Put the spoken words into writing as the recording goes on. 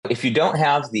If you don't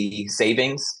have the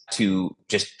savings to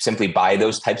just simply buy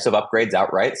those types of upgrades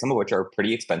outright, some of which are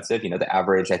pretty expensive, the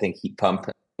average, I think, heat pump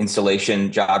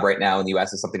installation job right now in the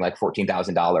US is something like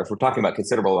 $14,000. We're talking about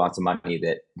considerable amounts of money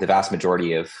that the vast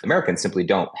majority of Americans simply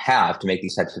don't have to make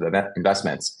these types of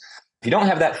investments. If you don't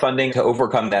have that funding to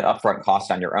overcome that upfront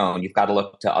cost on your own, you've got to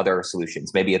look to other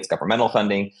solutions. Maybe it's governmental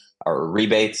funding or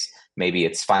rebates. Maybe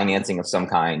it's financing of some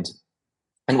kind.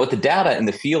 And what the data in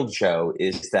the field show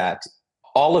is that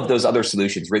all of those other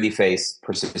solutions really face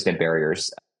persistent barriers.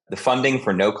 The funding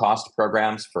for no-cost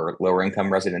programs for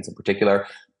lower-income residents in particular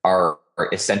are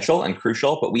essential and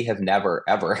crucial, but we have never,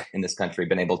 ever in this country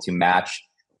been able to match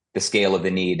the scale of the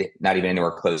need, not even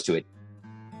anywhere close to it.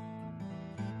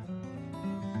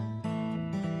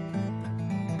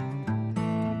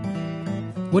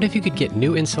 What if you could get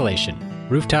new insulation,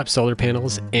 rooftop solar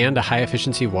panels, and a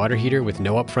high-efficiency water heater with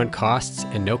no upfront costs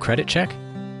and no credit check?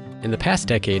 In the past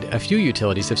decade, a few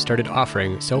utilities have started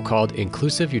offering so-called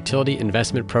inclusive utility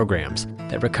investment programs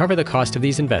that recover the cost of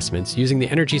these investments using the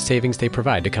energy savings they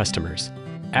provide to customers.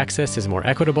 Access is more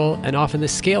equitable, and often the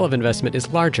scale of investment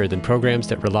is larger than programs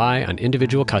that rely on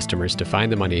individual customers to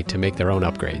find the money to make their own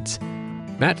upgrades.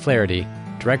 Matt Flaherty,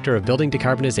 Director of Building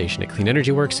Decarbonization at Clean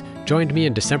Energy Works, joined me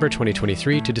in December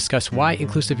 2023 to discuss why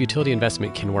inclusive utility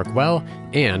investment can work well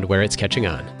and where it's catching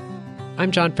on. I'm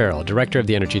John Farrell, Director of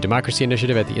the Energy Democracy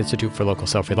Initiative at the Institute for Local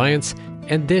Self-Reliance,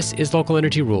 and this is Local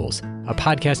Energy Rules, a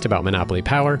podcast about monopoly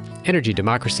power, energy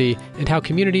democracy, and how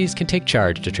communities can take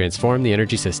charge to transform the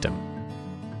energy system.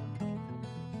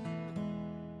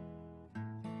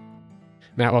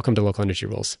 Matt, welcome to Local Energy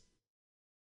Rules.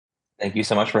 Thank you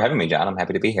so much for having me, John. I'm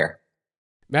happy to be here.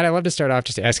 Matt, I love to start off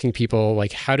just asking people,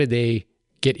 how did they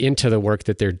get into the work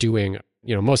that they're doing?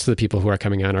 Most of the people who are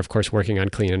coming on are, of course, working on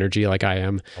clean energy like I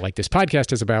am, like this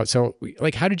podcast is about. So,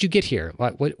 how did you get here?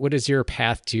 What is your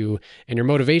path to, and your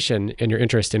motivation and your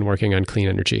interest in working on clean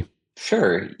energy?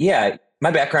 Sure. Yeah. My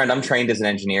background, I'm trained as an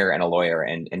engineer and a lawyer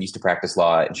and used to practice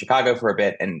law in Chicago for a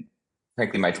bit. And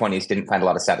frankly, my 20s didn't find a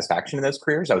lot of satisfaction in those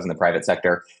careers. I was in the private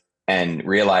sector and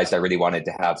realized I really wanted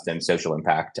to have some social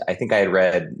impact. I think I had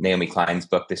read Naomi Klein's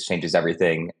book, This Changes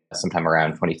Everything, sometime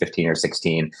around 2015 or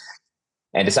 16.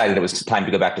 And decided it was time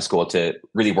to go back to school to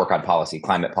really work on policy,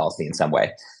 climate policy in some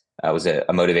way. It was a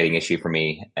motivating issue for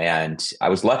me. And I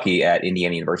was lucky at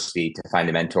Indiana University to find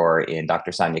a mentor in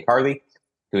Dr. Sonia Carley,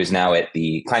 who is now at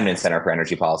the Kleinman Center for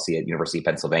Energy Policy at University of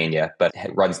Pennsylvania, but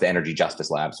runs the Energy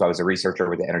Justice Lab. So I was a researcher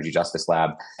with the Energy Justice Lab,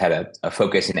 had a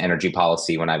focus in energy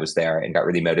policy when I was there, and got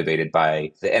really motivated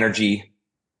by the energy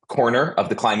corner of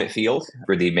the climate field,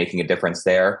 really making a difference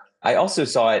there. I also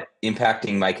saw it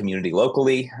impacting my community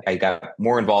locally. I got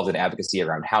more involved in advocacy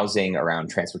around housing,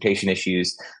 around transportation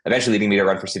issues, eventually leading me to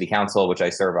run for city council, which I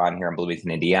serve on here in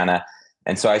Bloomington, Indiana.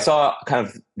 And so I saw kind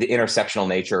of the intersectional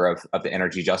nature of the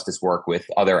energy justice work with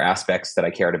other aspects that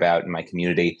I cared about in my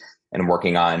community and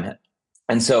working on.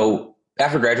 And so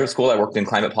after graduate school, I worked in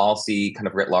climate policy kind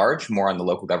of writ large, more on the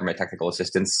local government technical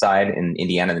assistance side in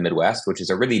Indiana and the Midwest, which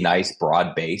is a really nice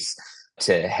broad base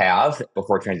to have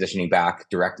before transitioning back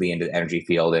directly into the energy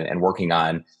field and working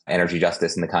on energy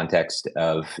justice in the context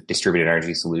of distributed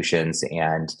energy solutions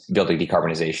and building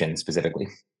decarbonization specifically.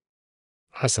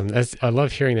 Awesome. I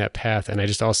love hearing that path. And I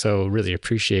just also really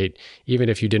appreciate, even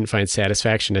if you didn't find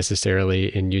satisfaction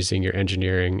necessarily in using your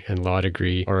engineering and law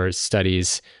degree or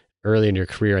studies early in your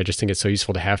career, I just think it's so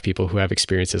useful to have people who have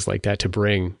experiences like that to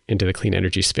bring into the clean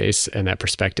energy space and that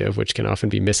perspective, which can often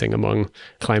be missing among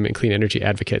climate and clean energy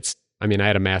advocates. I mean, I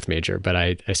had a math major, but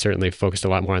I certainly focused a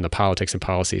lot more on the politics and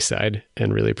policy side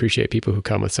and really appreciate people who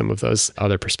come with some of those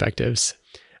other perspectives.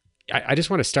 I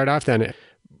just want to start off then.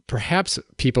 Perhaps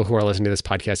people who are listening to this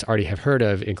podcast already have heard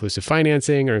of inclusive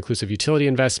financing or inclusive utility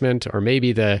investment, or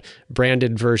maybe the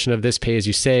branded version of this pay as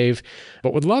you save.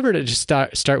 But would love her to just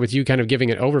start with you kind of giving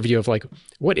an overview of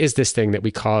what is this thing that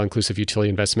we call inclusive utility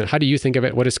investment? How do you think of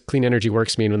it? What does Clean Energy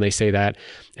Works mean when they say that?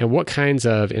 And what kinds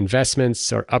of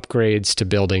investments or upgrades to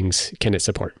buildings can it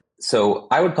support? So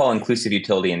I would call inclusive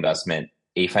utility investment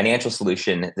a financial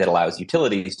solution that allows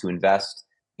utilities to invest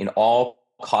in all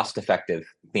cost-effective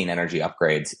clean energy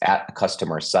upgrades at a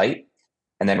customer site,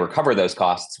 and then recover those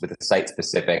costs with a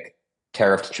site-specific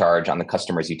tariffed charge on the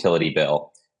customer's utility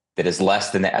bill that is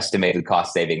less than the estimated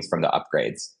cost savings from the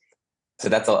upgrades. So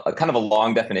that's a kind of a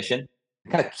long definition.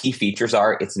 The kind of key features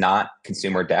are it's not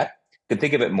consumer debt. You can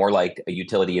think of it more like a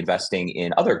utility investing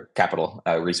in other capital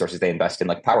resources they invest in,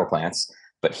 like power plants.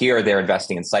 But here they're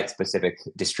investing in site-specific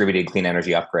distributed clean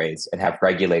energy upgrades and have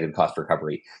regulated cost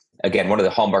recovery. Again, one of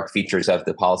the hallmark features of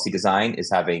the policy design is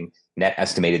having net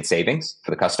estimated savings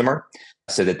for the customer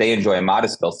so that they enjoy a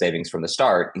modest bill savings from the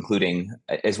start, including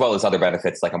as well as other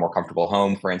benefits like a more comfortable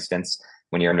home, for instance,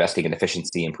 when you're investing in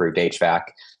efficiency, improved HVAC.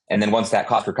 And then once that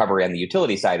cost recovery on the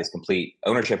utility side is complete,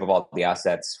 ownership of all the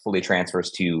assets fully transfers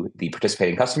to the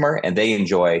participating customer, and they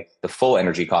enjoy the full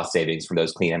energy cost savings from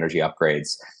those clean energy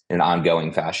upgrades in an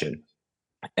ongoing fashion.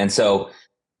 And so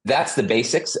that's the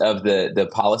basics of the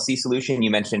policy solution.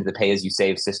 You mentioned the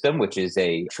pay-as-you-save system, which is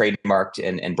a trademarked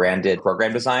and branded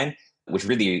program design, which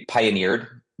really pioneered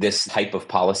this type of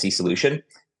policy solution.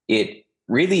 It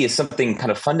really is something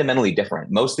kind of fundamentally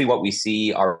different. Mostly what we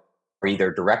see are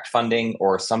either direct funding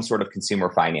or some sort of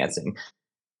consumer financing.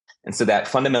 And so that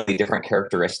fundamentally different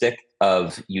characteristic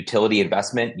of utility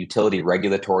investment, utility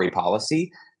regulatory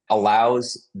policy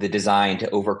allows the design to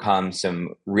overcome some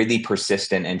really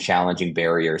persistent and challenging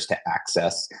barriers to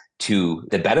access to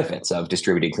the benefits of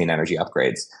distributed clean energy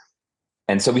upgrades.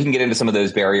 And so we can get into some of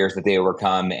those barriers that they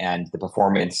overcome and the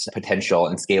performance potential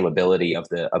and scalability of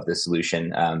the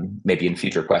solution, maybe in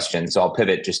future questions. So I'll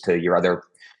pivot just to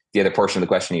the other portion of the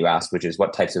question you asked, which is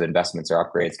what types of investments or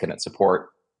upgrades can it support?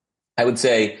 I would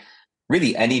say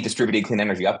really any distributed clean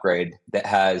energy upgrade that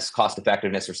has cost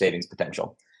effectiveness or savings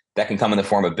potential. That can come in the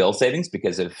form of bill savings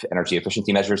because of energy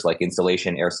efficiency measures like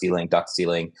insulation, air sealing, duct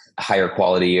sealing, higher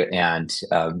quality and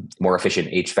more efficient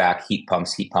HVAC, heat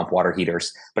pumps, heat pump water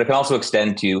heaters. But it can also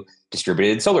extend to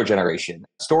distributed solar generation,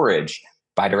 storage,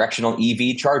 bidirectional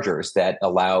EV chargers that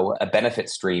allow a benefit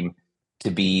stream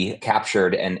to be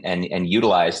captured and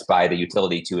utilized by the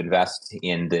utility to invest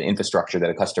in the infrastructure that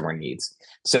a customer needs.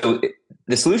 So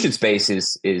the solution space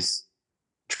is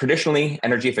traditionally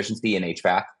energy efficiency and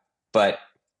HVAC, but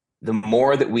the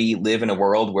more that we live in a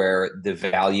world where the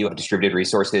value of distributed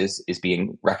resources is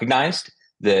being recognized,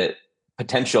 the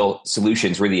potential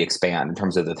solutions really expand in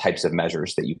terms of the types of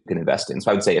measures that you can invest in. So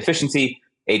I would say efficiency,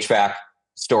 HVAC,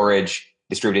 storage,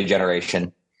 distributed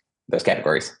generation, those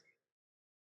categories.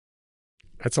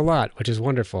 That's a lot, which is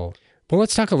wonderful. Well,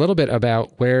 let's talk a little bit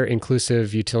about where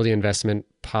inclusive utility investment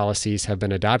policies have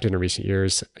been adopted in recent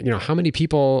years. How many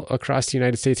people across the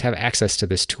United States have access to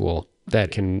this tool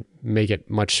that can make it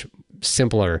much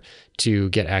simpler to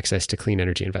get access to clean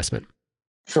energy investment?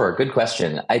 Sure. Good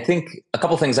question. I think a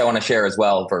couple things I want to share as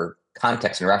well for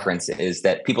context and reference is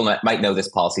that people might know this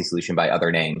policy solution by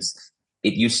other names.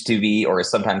 It used to be, or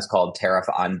is sometimes called tariff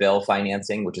on bill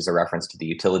financing, which is a reference to the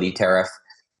utility tariff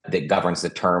that governs the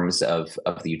terms of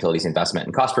the utility's investment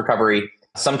and cost recovery.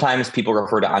 Sometimes people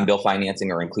refer to on-bill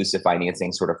financing or inclusive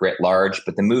financing sort of writ large,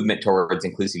 but the movement towards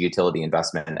inclusive utility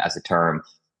investment as a term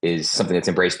is something that's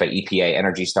embraced by EPA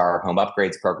Energy Star Home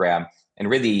Upgrades Program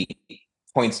and really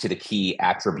points to the key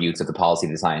attributes of the policy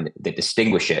design that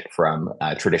distinguish it from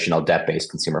traditional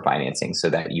debt-based consumer financing. So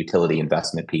that utility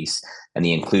investment piece and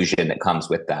the inclusion that comes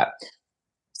with that.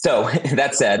 So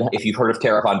that said, if you've heard of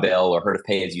tariff on bill or heard of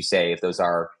pay as you save, those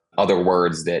are other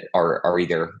words that are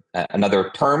either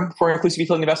another term for inclusive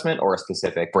utility investment or a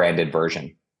specific branded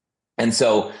version. And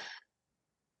so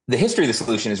the history of the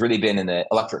solution has really been in the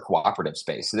electric cooperative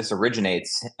space. So this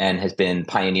originates and has been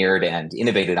pioneered and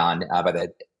innovated on by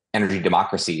the energy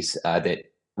democracies that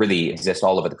really exist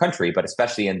all over the country, but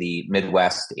especially in the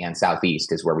Midwest and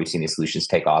Southeast is where we've seen these solutions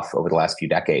take off over the last few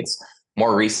decades.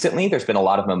 More recently, there's been a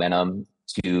lot of momentum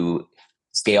to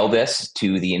scale this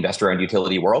to the investor-owned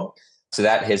utility world. So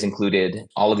that has included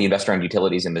all of the investor-owned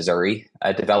utilities in Missouri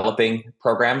developing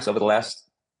programs over the last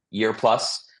year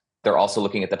plus. They're also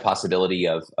looking at the possibility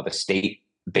of a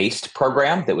state-based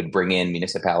program that would bring in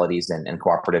municipalities and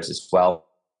cooperatives as well.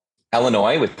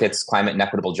 Illinois, with its Climate and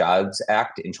Equitable Jobs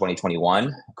Act in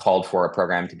 2021, called for a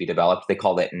program to be developed. They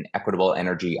called it an Equitable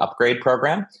Energy Upgrade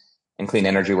Program. And Clean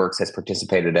Energy Works has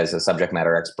participated as a subject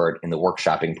matter expert in the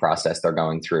workshopping process they're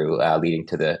going through, leading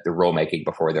to the rulemaking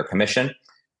before their commission.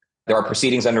 There are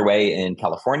proceedings underway in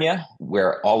California,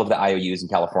 where all of the IOUs in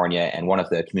California and one of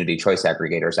the community choice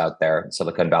aggregators out there,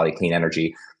 Silicon Valley Clean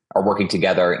Energy, are working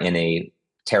together in a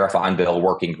tariff on bill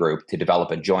working group to develop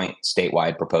a joint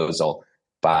statewide proposal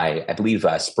by, I believe,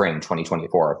 spring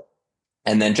 2024.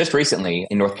 And then just recently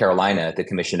in North Carolina, the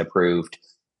commission approved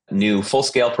new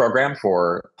full-scale program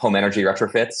for home energy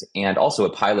retrofits and also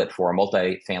a pilot for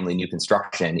multi-family new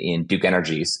construction in Duke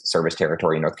Energy's service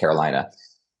territory in North Carolina.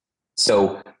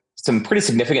 So some pretty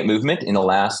significant movement in the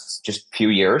last just few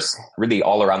years, really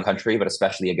all around the country, but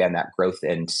especially, again, that growth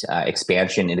and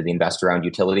expansion into the investor-owned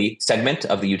utility segment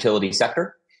of the utility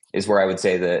sector is where I would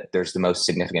say that there's the most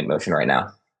significant motion right now.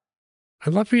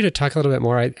 I'd love for you to talk a little bit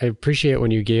more. I appreciate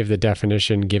when you gave the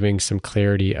definition, giving some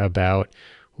clarity about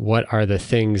what are the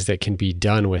things that can be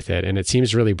done with it. And it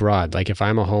seems really broad. Like if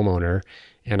I'm a homeowner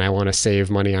and I want to save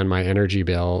money on my energy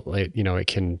bill, I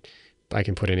can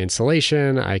put in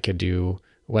insulation, I could do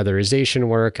weatherization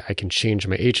work, I can change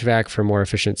my HVAC for more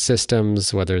efficient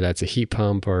systems, whether that's a heat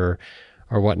pump or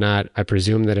whatnot. I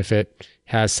presume that if it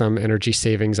has some energy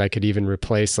savings, I could even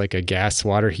replace like a gas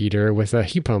water heater with a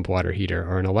heat pump water heater,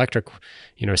 or an electric,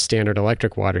 standard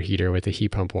electric water heater with a heat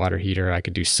pump water heater. I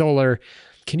could do solar.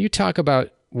 Can you talk about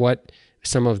what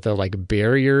some of the like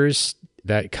barriers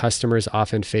that customers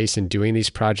often face in doing these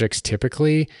projects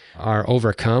typically are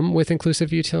overcome with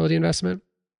inclusive utility investment?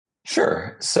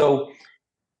 Sure. So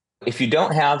if you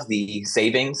don't have the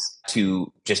savings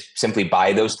to just simply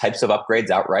buy those types of upgrades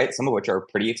outright, some of which are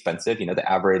pretty expensive,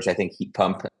 the average, I think, heat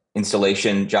pump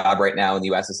installation job right now in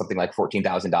the US is something like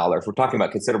 $14,000. We're talking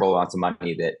about considerable amounts of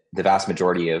money that the vast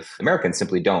majority of Americans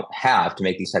simply don't have to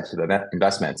make these types of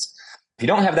investments. If you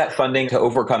don't have that funding to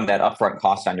overcome that upfront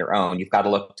cost on your own, you've got to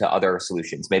look to other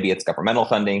solutions. Maybe it's governmental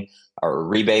funding or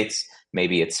rebates.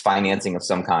 Maybe it's financing of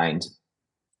some kind.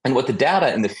 And what the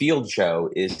data in the field show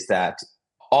is that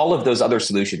all of those other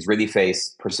solutions really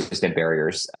face persistent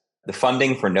barriers. The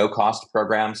funding for no-cost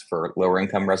programs for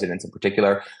lower-income residents in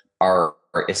particular are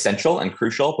essential and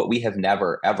crucial, but we have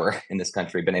never, ever in this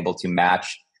country been able to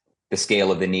match the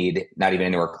scale of the need, not even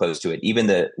anywhere close to it. Even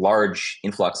the large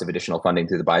influx of additional funding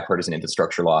through the bipartisan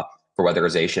infrastructure law for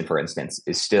weatherization, for instance,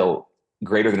 is still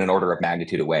greater than an order of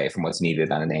magnitude away from what's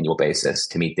needed on an annual basis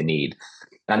to meet the need.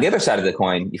 And on the other side of the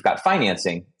coin, you've got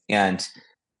financing. And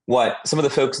what some of the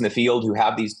folks in the field who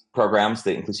have these programs,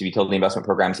 the inclusive utility investment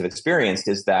programs, have experienced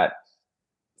is that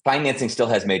financing still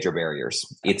has major barriers.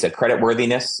 It's a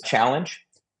creditworthiness challenge.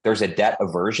 There's a debt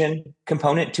aversion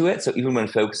component to it. So even when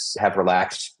folks have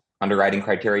relaxed underwriting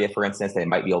criteria, for instance, they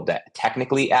might be able to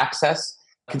technically access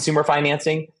consumer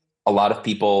financing. A lot of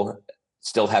people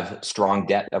still have strong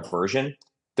debt aversion.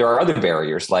 There are other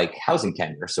barriers like housing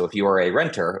tenure. So if you are a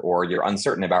renter or you're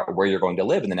uncertain about where you're going to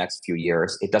live in the next few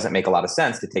years, it doesn't make a lot of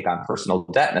sense to take on personal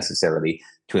debt necessarily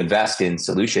to invest in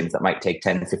solutions that might take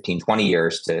 10, 15, 20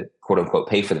 years to quote unquote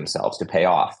pay for themselves, to pay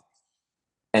off.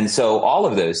 And so all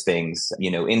of those things,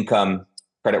 income,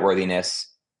 creditworthiness,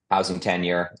 housing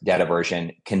tenure, debt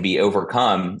aversion can be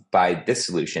overcome by this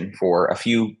solution for a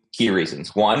few key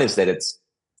reasons. One is that it's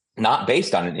not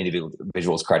based on an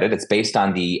individual's credit. It's based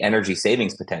on the energy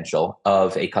savings potential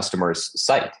of a customer's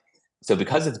site. So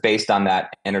because it's based on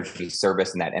that energy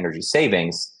service and that energy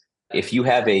savings, if you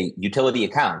have a utility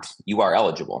account, you are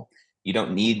eligible. You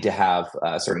don't need to have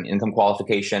a certain income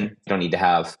qualification. You don't need to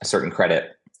have a certain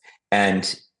credit.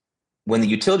 And when the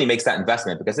utility makes that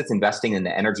investment, because it's investing in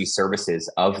the energy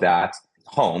services of that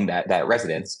home, that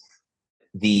residence,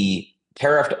 the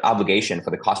tariff obligation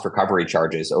for the cost recovery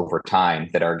charges over time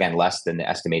that are, again, less than the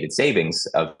estimated savings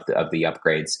of the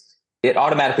upgrades, it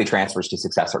automatically transfers to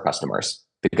successor customers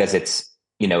because it's,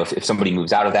 if somebody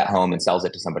moves out of that home and sells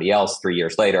it to somebody else 3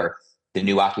 years later, the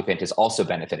new occupant is also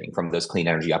benefiting from those clean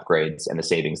energy upgrades and the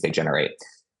savings they generate.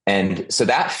 And so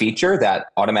that feature, that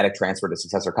automatic transfer to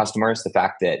successor customers, the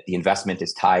fact that the investment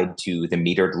is tied to the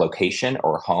metered location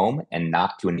or home and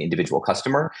not to an individual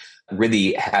customer,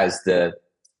 really has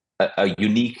a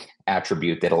unique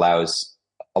attribute that allows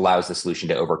the solution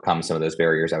to overcome some of those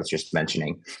barriers I was just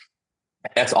mentioning.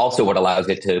 That's also what allows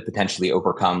it to potentially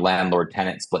overcome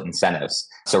landlord-tenant split incentives.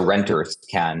 So renters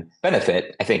can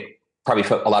benefit. I think probably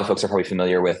a lot of folks are probably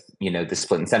familiar with, the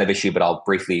split incentive issue, but I'll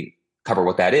briefly cover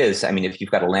what that is. I mean, if you've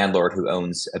got a landlord who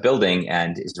owns a building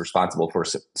and is responsible for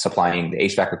supplying the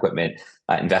HVAC equipment,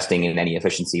 investing in any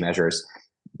efficiency measures,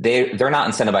 they're not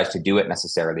incentivized to do it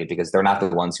necessarily because they're not the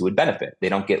ones who would benefit. They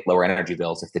don't get lower energy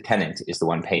bills if the tenant is the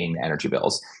one paying the energy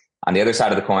bills. On the other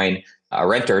side of the coin, a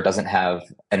renter doesn't have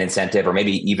an incentive or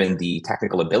maybe even the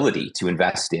technical ability to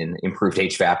invest in improved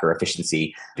HVAC or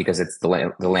efficiency because it's the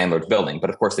landlord's building. But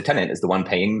of course, the tenant is the one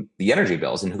paying the energy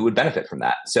bills, and who would benefit from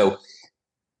that? So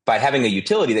by having a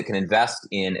utility that can invest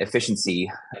in efficiency,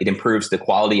 it improves the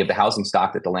quality of the housing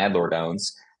stock that the landlord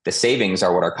owns. The savings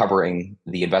are what are covering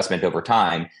the investment over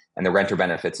time, and the renter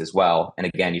benefits as well. And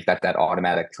again, you've got that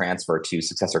automatic transfer to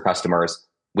successor customers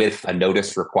with a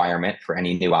notice requirement for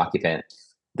any new occupant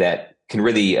that can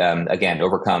really, again,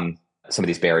 overcome some of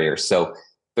these barriers. So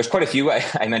there's quite a few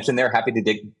I mentioned there. Happy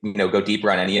to go deeper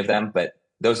on any of them, but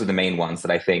those are the main ones that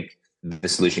I think the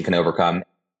solution can overcome.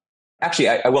 Actually,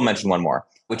 I will mention one more,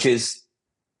 which is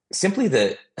simply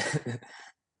the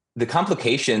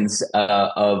complications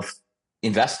of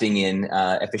investing in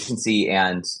efficiency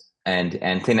and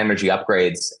clean energy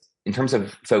upgrades in terms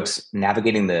of folks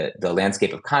navigating the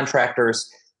landscape of contractors,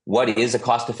 what is a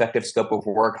cost-effective scope of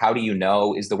work? How do you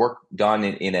know? Is the work done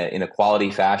in a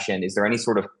quality fashion? Is there any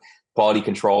sort of quality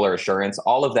control or assurance?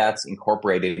 All of that's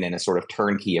incorporated in a sort of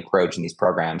turnkey approach in these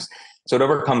programs. So it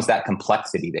overcomes that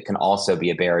complexity that can also be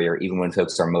a barrier, even when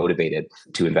folks are motivated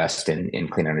to invest in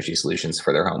clean energy solutions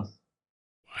for their home.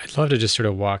 I'd love to just sort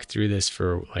of walk through this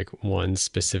for like one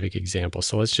specific example.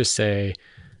 So let's just say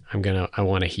I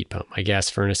want a heat pump. My gas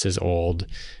furnace is old.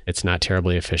 It's not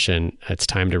terribly efficient. It's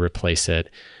time to replace it.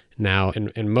 Now,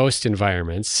 in most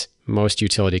environments, most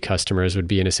utility customers would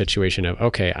be in a situation of,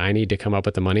 okay, I need to come up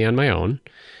with the money on my own.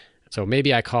 So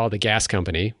maybe I call the gas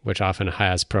company, which often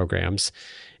has programs,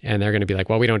 and they're going to be like,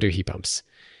 well, we don't do heat pumps.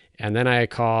 And then I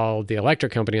call the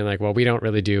electric company and like, well, we don't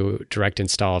really do direct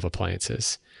install of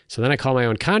appliances. So then I call my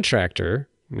own contractor.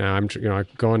 Now I'm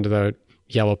going to the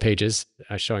yellow pages,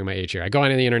 showing my age here. I go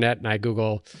on the internet and I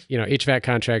Google, HVAC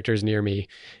contractors near me.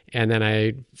 And then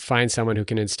I find someone who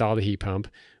can install the heat pump,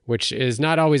 which is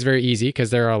not always very easy because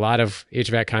there are a lot of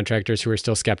HVAC contractors who are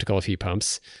still skeptical of heat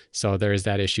pumps. So there is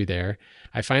that issue there.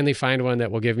 I finally find one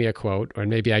that will give me a quote, or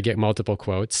maybe I get multiple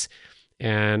quotes.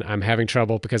 And I'm having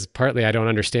trouble because partly I don't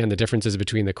understand the differences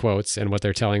between the quotes and what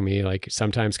they're telling me. Like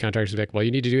sometimes contractors are like, well, you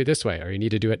need to do it this way, or you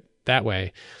need to do it that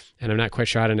way. And I'm not quite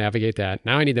sure how to navigate that.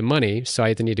 Now I need the money. So I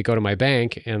either need to go to my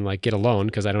bank and like get a loan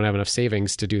because I don't have enough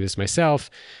savings to do this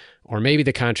myself. Or maybe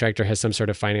the contractor has some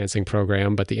sort of financing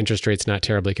program, but the interest rate's not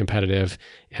terribly competitive.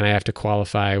 And I have to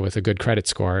qualify with a good credit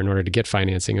score in order to get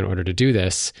financing in order to do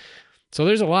this. So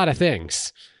there's a lot of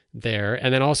things there.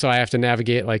 And then also I have to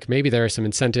navigate, like maybe there are some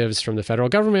incentives from the federal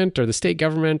government or the state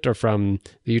government or from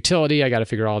the utility. I got to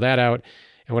figure all that out.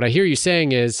 And what I hear you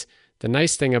saying is the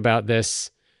nice thing about this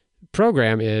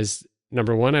program is,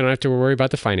 number one, I don't have to worry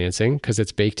about the financing because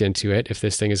it's baked into it. If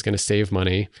this thing is going to save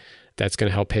money, that's going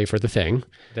to help pay for the thing.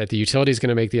 That the utility is going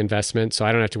to make the investment, so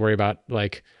I don't have to worry about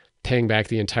like paying back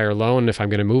the entire loan if I'm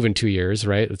going to move in 2 years,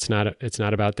 right? It's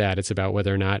not about that. It's about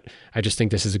whether or not I just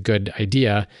think this is a good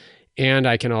idea. And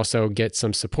I can also get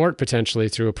some support potentially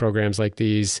through programs like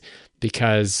these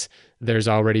because there's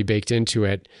already baked into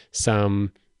it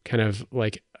some kind of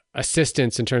like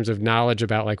assistance in terms of knowledge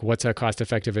about like what's a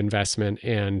cost-effective investment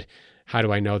and how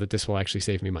do I know that this will actually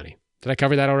save me money. Did I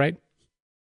cover that all right?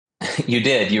 You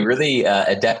did. You really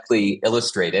adeptly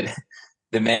illustrated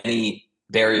the many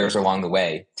barriers along the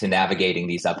way to navigating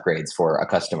these upgrades for a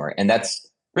customer. And that's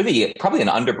really probably an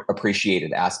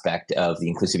underappreciated aspect of the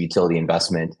inclusive utility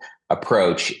investment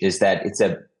approach is that it's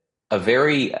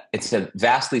a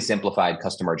vastly simplified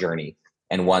customer journey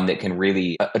and one that can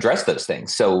really address those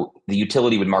things. So the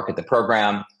utility would market the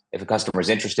program. If a customer is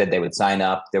interested, they would sign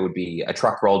up. There would be a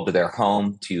truck rolled to their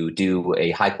home to do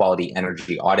a high quality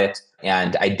energy audit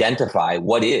and identify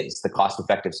what is the cost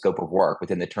effective scope of work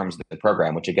within the terms of the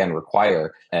program, which again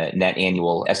require a net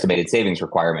annual estimated savings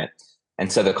requirement. And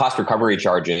so the cost recovery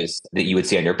charges that you would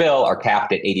see on your bill are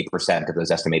capped at 80% of those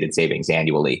estimated savings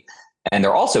annually. And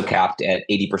they're also capped at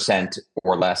 80%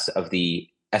 or less of the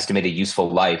estimated useful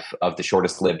life of the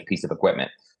shortest lived piece of equipment.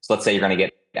 So let's say you're going to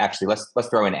get, actually, let's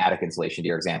throw in attic insulation to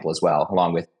your example as well,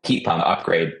 along with heat pump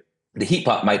upgrade. The heat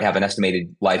pump might have an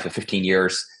estimated life of 15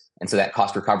 years. And so that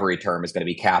cost recovery term is going to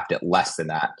be capped at less than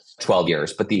that, 12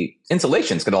 years. But the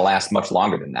insulation is going to last much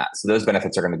longer than that. So those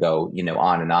benefits are going to go,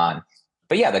 on and on.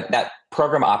 But yeah, that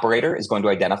program operator is going to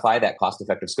identify that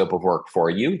cost-effective scope of work for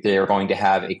you. They're going to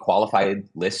have a qualified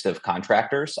list of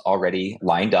contractors already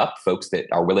lined up, folks that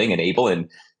are willing and able and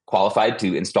qualified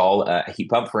to install a heat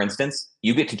pump, for instance.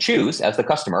 You get to choose as the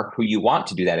customer who you want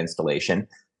to do that installation.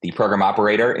 The program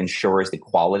operator ensures the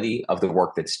quality of the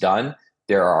work that's done.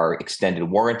 There are extended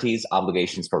warranties,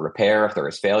 obligations for repair if there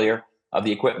is failure of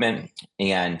the equipment,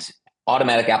 and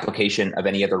automatic application of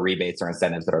any other rebates or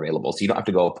incentives that are available. So you don't have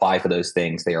to go apply for those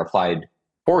things. They are applied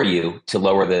for you to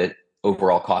lower the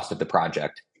overall cost of the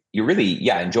project. You really,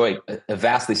 enjoy a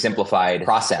vastly simplified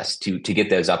process to get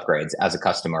those upgrades as a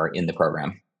customer in the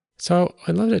program. So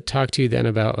I'd love to talk to you then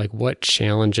about like what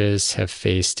challenges have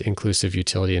faced inclusive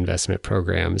utility investment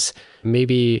programs.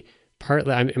 Maybe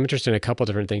partly, I'm interested in a couple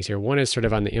different things here. One is sort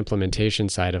of on the implementation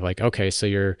side of like, okay, so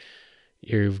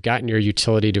you've gotten your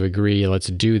utility to agree, let's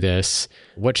do this.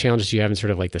 What challenges do you have in sort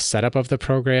of like the setup of the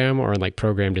program or in like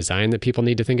program design that people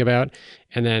need to think about?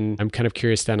 And then I'm kind of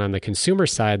curious then on the consumer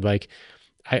side, like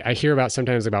I hear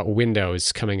sometimes about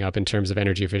windows coming up in terms of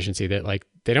energy efficiency that like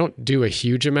they don't do a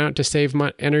huge amount to save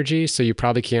energy. So you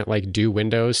probably can't like do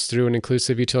windows through an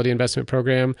inclusive utility investment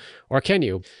program, or can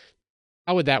you?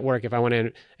 How would that work if I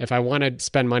want to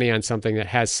spend money on something that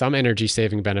has some energy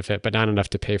saving benefit, but not enough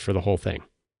to pay for the whole thing?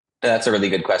 That's a really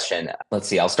good question. Let's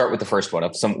see. I'll start with the first one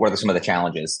of what are some of the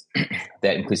challenges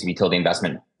that inclusive utility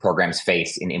investment programs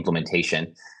face in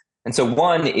implementation. And so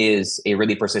one is a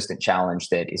really persistent challenge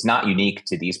that is not unique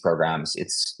to these programs.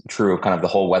 It's true of kind of the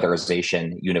whole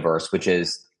weatherization universe, which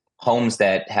is homes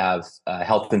that have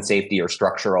health and safety or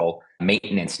structural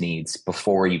maintenance needs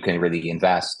before you can really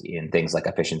invest in things like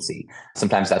efficiency.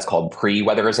 Sometimes that's called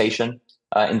pre-weatherization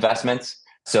investments.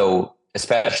 So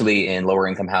especially in lower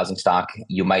income housing stock,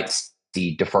 you might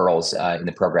see deferrals in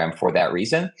the program for that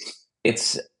reason.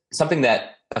 It's something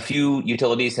that a few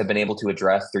utilities have been able to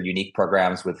address through unique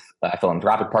programs with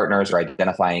philanthropic partners or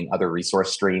identifying other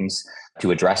resource streams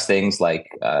to address things like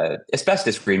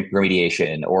asbestos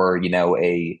remediation or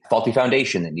a faulty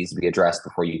foundation that needs to be addressed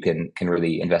before you can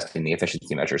really invest in the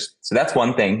efficiency measures. So that's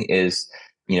one thing is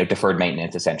deferred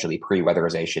maintenance, essentially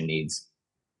pre-weatherization needs.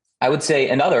 I would say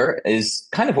another is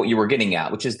kind of what you were getting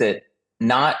at, which is that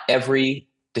not every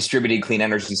distributed clean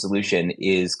energy solution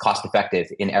is cost effective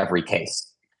in every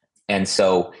case. And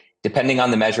so depending on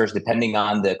the measures, depending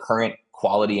on the current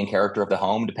quality and character of the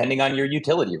home, depending on your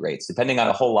utility rates, depending on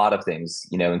a whole lot of things,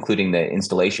 including the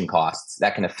installation costs,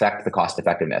 that can affect the cost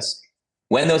effectiveness.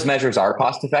 When those measures are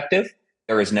cost effective,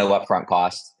 there is no upfront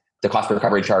cost. The cost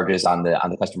recovery charges on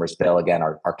the customer's bill, again,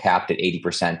 are capped at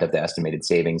 80% of the estimated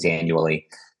savings annually.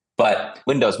 But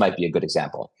windows might be a good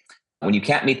example. When you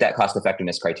can't meet that cost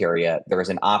effectiveness criteria, there is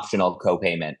an optional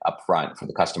copayment upfront for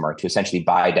the customer to essentially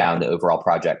buy down the overall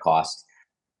project cost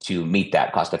to meet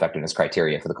that cost effectiveness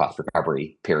criteria for the cost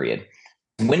recovery period.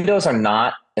 Windows are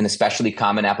not an especially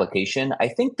common application. I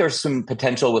think there's some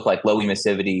potential with like low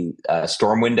emissivity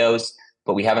storm windows,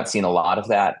 but we haven't seen a lot of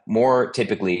that. More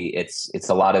typically, it's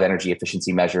a lot of energy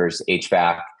efficiency measures,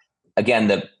 HVAC. Again,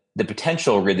 the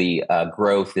potential really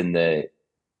growth in the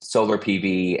solar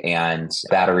PV and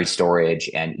battery storage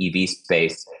and EV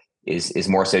space is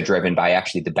more so driven by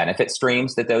actually the benefit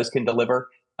streams that those can deliver.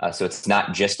 So it's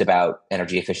not just about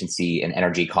energy efficiency and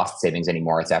energy cost savings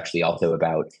anymore. It's actually also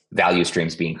about value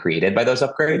streams being created by those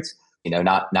upgrades.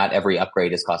 Not every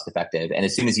upgrade is cost effective. And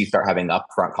as soon as you start having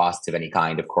upfront costs of any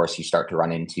kind, of course, you start to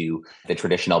run into the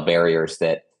traditional barriers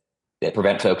that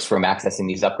prevent folks from accessing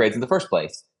these upgrades in the first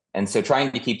place. And so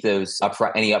trying to keep those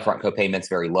any upfront co-payments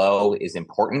very low is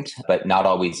important, but not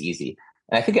always easy.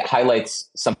 And I think it highlights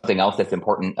something else that's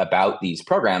important about these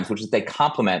programs, which is they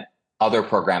complement other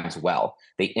programs well.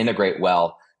 They integrate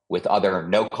well with other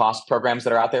no-cost programs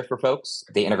that are out there for folks.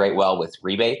 They integrate well with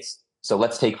rebates. So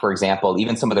let's take, for example,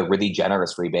 even some of the really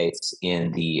generous rebates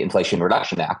in the Inflation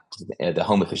Reduction Act, the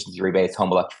home efficiency rebates,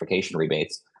 home electrification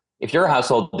rebates. If you're a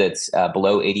household that's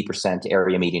below 80%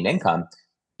 area median income,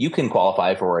 you can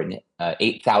qualify for an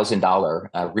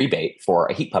 $8,000 rebate for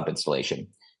a heat pump installation.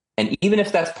 And even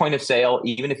if that's point of sale,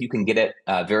 even if you can get it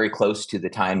very close to the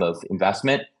time of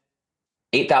investment,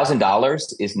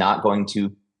 $8,000 is not going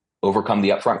to overcome the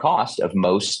upfront cost of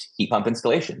most heat pump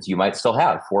installations. You might still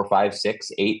have 4, 5,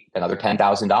 6, 8, another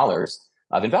 $10,000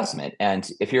 of investment. And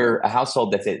if you're a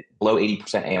household that's at below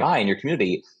 80% AMI in your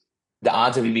community, the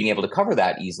odds of you being able to cover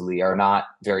that easily are not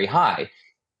very high.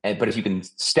 But if you can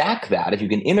stack that, if you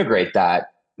can integrate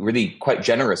that really quite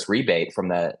generous rebate from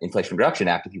the Inflation Reduction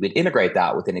Act, if you could integrate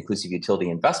that with an inclusive utility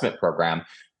investment program,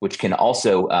 which can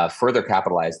also further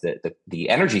capitalize the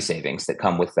energy savings that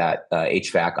come with that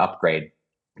HVAC upgrade,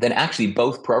 then actually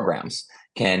both programs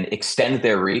can extend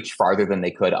their reach farther than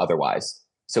they could otherwise.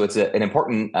 So it's an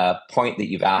important point that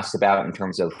you've asked about in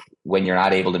terms of when you're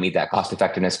not able to meet that cost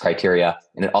effectiveness criteria.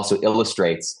 And it also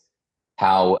illustrates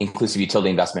how inclusive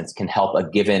utility investments can help a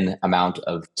given amount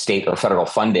of state or federal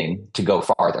funding to go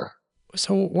farther.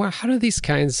 So how do these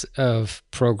kinds of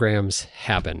programs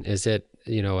happen? Is it,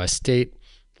 a state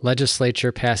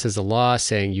legislature passes a law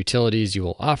saying utilities, you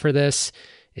will offer this?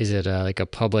 Is it like a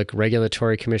public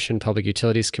regulatory commission, public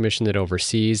utilities commission that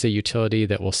oversees a utility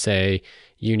that will say,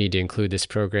 you need to include this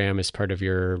program as part of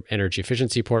your energy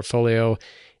efficiency portfolio?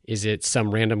 Is it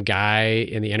some random guy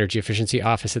in the energy efficiency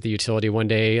office at the utility one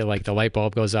day, like the light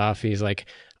bulb goes off, and he's like,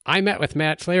 I met with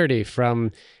Matt Flaherty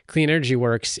from Clean Energy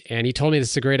Works, and he told me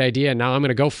this is a great idea, and now I'm going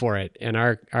to go for it. And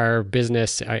our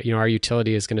business, our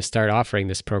utility is going to start offering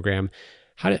this program.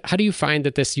 How do you find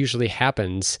that this usually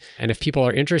happens? And if people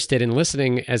are interested in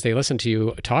listening as they listen to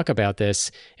you talk about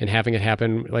this and having it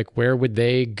happen, like where would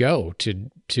they go to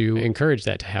encourage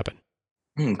that to happen?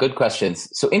 Good questions.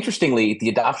 So interestingly, the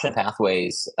adoption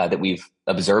pathways that we've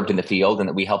observed in the field and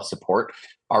that we help support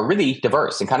are really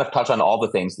diverse and kind of touch on all the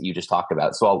things that you just talked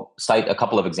about. So I'll cite a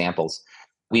couple of examples.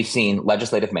 We've seen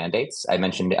legislative mandates. I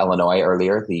mentioned Illinois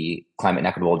earlier. The Climate and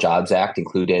Equitable Jobs Act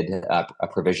included a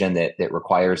provision that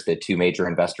requires the two major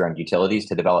investor-owned utilities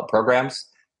to develop programs.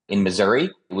 in Missouri.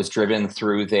 It was driven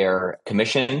through their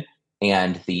commission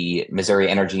and the Missouri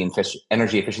Energy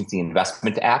Efficiency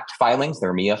Investment Act filings,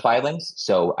 their MEA filings.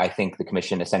 So I think the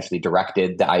commission essentially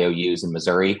directed the IOUs in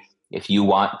Missouri, if you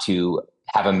want to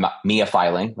have a MEA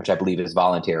filing, which I believe is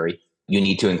voluntary, you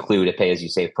need to include a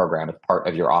pay-as-you-save program as part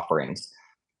of your offerings.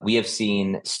 We have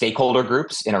seen stakeholder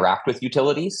groups interact with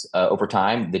utilities over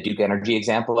time. The Duke Energy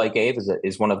example I gave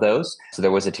is one of those. So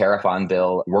there was a tariff on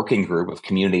bill working group of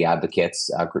community advocates,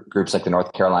 groups like the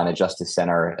North Carolina Justice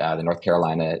Center, the North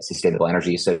Carolina Sustainable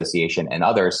Energy Association, and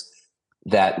others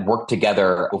that worked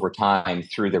together over time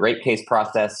through the rate case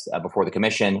process before the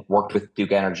commission, worked with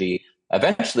Duke Energy,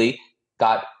 eventually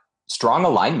got strong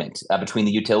alignment between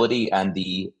the utility and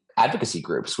the advocacy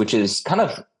groups, which is kind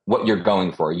of what you're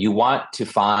going for. You want to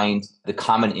find the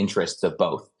common interests of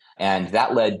both. And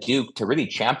that led Duke to really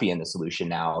champion the solution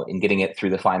now in getting it through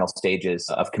the final stages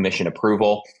of commission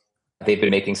approval. They've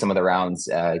been making some of the rounds,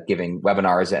 giving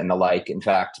webinars and the like. In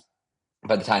fact,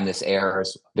 by the time this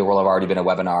airs, there will have already been a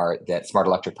webinar that Smart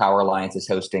Electric Power Alliance is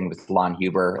hosting with Lon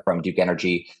Huber from Duke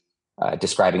Energy,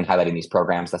 describing and highlighting these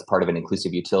programs. That's part of an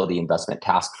Inclusive Utility Investment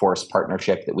Task Force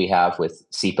partnership that we have with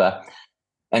SEPA.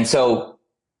 And so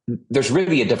there's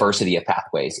really a diversity of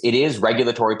pathways. It is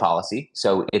regulatory policy,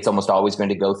 so it's almost always going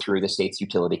to go through the state's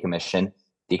utility commission.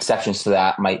 The exceptions to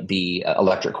that might be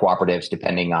electric cooperatives,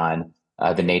 depending on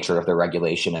the nature of the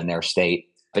regulation in their state.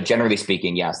 But generally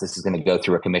speaking, yes, this is going to go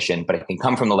through a commission, but it can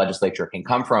come from the legislature, it can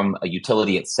come from a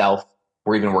utility itself.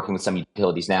 We're even working with some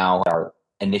utilities now that are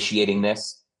initiating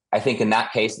this. I think in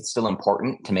that case, it's still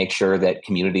important to make sure that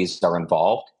communities are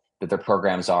involved, that their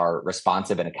programs are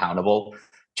responsive and accountable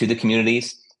to the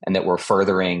communities, and that we're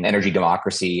furthering energy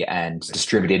democracy and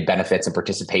distributed benefits and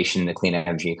participation in the clean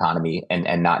energy economy,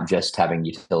 and not just having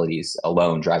utilities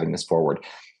alone driving this forward.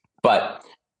 But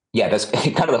yeah, that's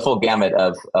kind of the full gamut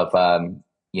of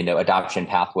adoption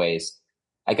pathways.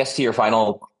 I guess to your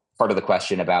final part of the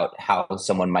question about how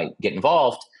someone might get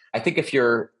involved, I think if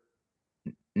you're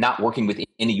not working within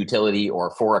a utility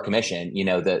or for a commission,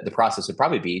 the process would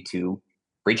probably be to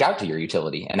reach out to your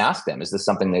utility and ask them, is this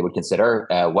something they would consider?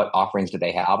 What offerings do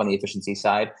they have on the efficiency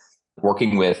side?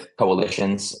 Working with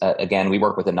coalitions. Again, we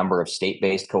work with a number of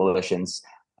state-based coalitions.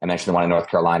 I mentioned the one in North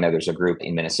Carolina. There's a group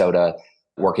in Minnesota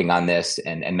working on this,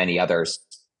 and many others.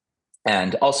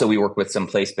 And also we work with some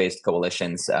place-based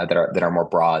coalitions that are more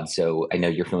broad. So I know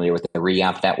you're familiar with the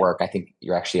REAMP network. I think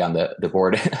you're actually on the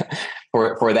board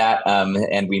for that.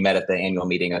 And we met at the annual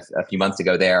meeting a few months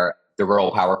ago there. The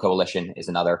Rural Power Coalition is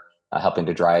another, helping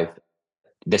to drive.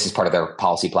 This is part of their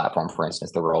policy platform, for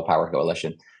instance, the Rural Power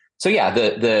Coalition. So yeah,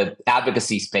 the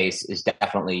advocacy space is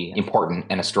definitely important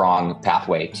and a strong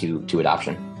pathway to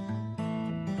adoption.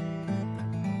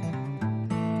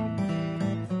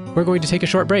 We're going to take a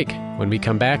short break. When we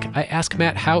come back, I ask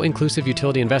Matt how inclusive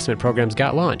utility investment programs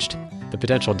got launched, the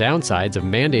potential downsides of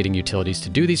mandating utilities to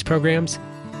do these programs,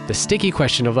 the sticky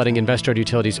question of letting investor-owned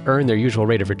utilities earn their usual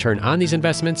rate of return on these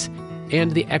investments,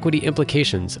 and the equity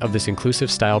implications of this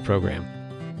inclusive style program.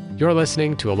 You're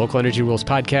listening to a Local Energy Rules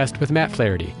podcast with Matt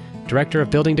Flaherty, Director of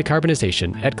Building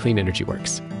Decarbonization at Clean Energy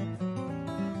Works.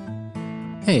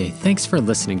 Hey, thanks for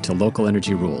listening to Local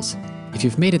Energy Rules. If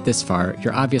you've made it this far,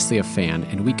 you're obviously a fan,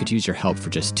 and we could use your help for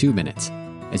just 2 minutes.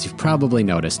 As you've probably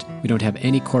noticed, we don't have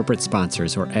any corporate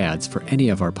sponsors or ads for any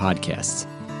of our podcasts.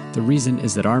 The reason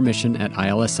is that our mission at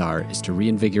ILSR is to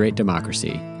reinvigorate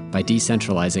democracy by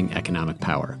decentralizing economic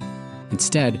power.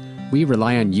 Instead, we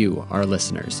rely on you, our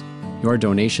listeners. Your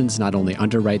donations not only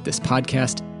underwrite this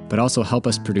podcast, but also help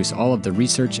us produce all of the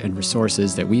research and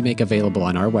resources that we make available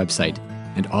on our website,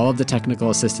 and all of the technical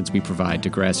assistance we provide to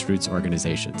grassroots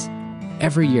organizations.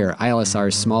 Every year,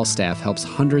 ILSR's small staff helps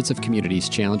hundreds of communities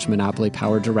challenge monopoly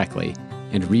power directly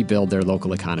and rebuild their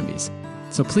local economies.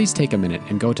 So please take a minute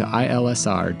and go to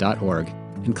ilsr.org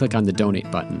and click on the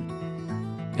donate button.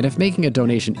 And if making a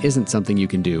donation isn't something you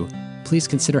can do, please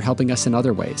consider helping us in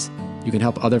other ways. You can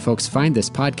help other folks find this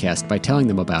podcast by telling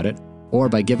them about it, or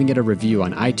by giving it a review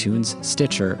on iTunes,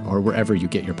 Stitcher, or wherever you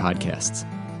get your podcasts.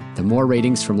 The more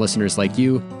ratings from listeners like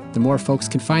you, the more folks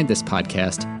can find this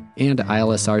podcast and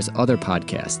ILSR's other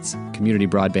podcasts, Community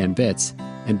Broadband Bits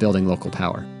and Building Local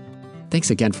Power. Thanks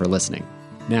again for listening.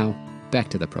 Now, back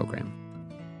to the program.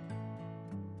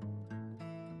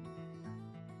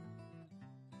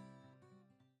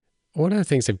 One of the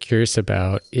things I'm curious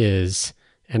about is,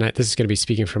 and this is going to be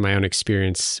speaking from my own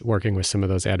experience working with some of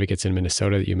those advocates in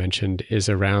Minnesota that you mentioned, is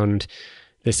around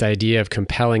this idea of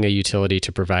compelling a utility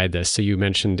to provide this. So you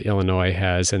mentioned Illinois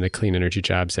has, and the Clean Energy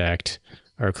Jobs Act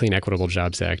or Clean Equitable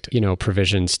Jobs Act,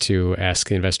 provisions to ask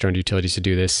the investor-owned utilities to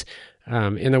do this.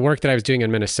 In the work that I was doing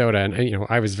in Minnesota, and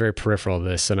I was very peripheral to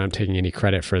this, and I'm taking any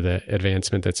credit for the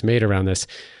advancement that's made around this,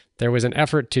 there was an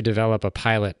effort to develop a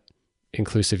pilot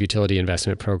inclusive utility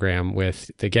investment program with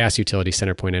the gas utility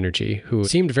CenterPoint Energy, who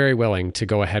seemed very willing to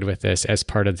go ahead with this as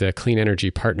part of the clean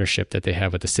energy partnership that they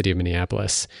have with the city of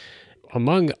Minneapolis.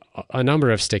 Among a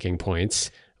number of sticking points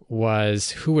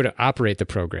was who would operate the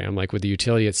program, like would the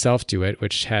utility itself do it,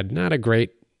 which had not a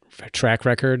great track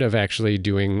record of actually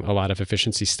doing a lot of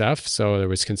efficiency stuff. So there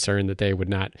was concern that they would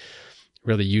not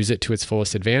really use it to its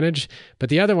fullest advantage. But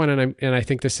the other one, and I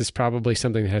think this is probably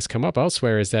something that has come up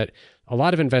elsewhere, is that a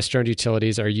lot of investor-owned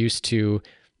utilities are used to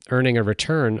earning a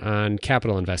return on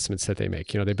capital investments that they make.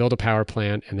 They build a power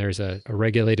plant and there's a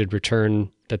regulated return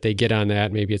that they get on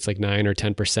that. Maybe it's like 9 or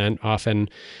 10% often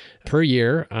per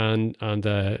year on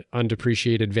the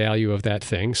undepreciated value of that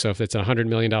thing. So if it's a $100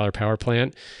 million power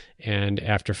plant and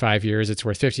after 5 years it's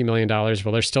worth $50 million,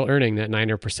 well, they're still earning that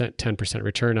 9 or 10%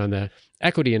 return on the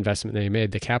equity investment they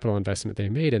made, the capital investment they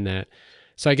made in that.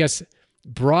 So I guess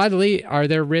broadly, are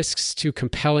there risks to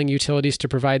compelling utilities to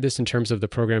provide this in terms of the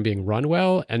program being run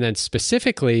well? And then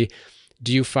specifically,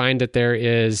 do you find that there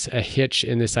is a hitch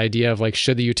in this idea of like,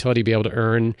 should the utility be able to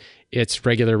earn its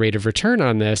regular rate of return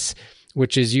on this,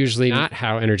 which is usually not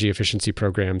how energy efficiency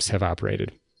programs have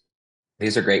operated?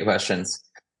 These are great questions.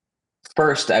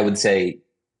 First, I would say,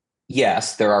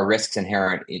 yes, there are risks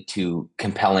inherent to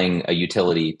compelling a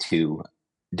utility to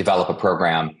develop a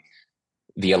program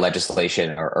via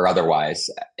legislation or otherwise.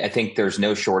 I think there's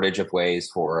no shortage of ways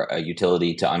for a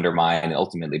utility to undermine and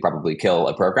ultimately probably kill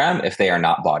a program if they are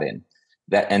not bought in.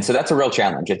 So that's a real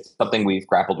challenge. It's something we've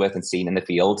grappled with and seen in the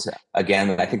field.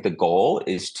 Again, I think the goal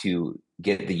is to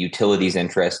get the utility's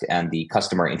interest and the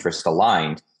customer interest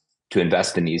aligned to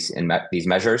invest in these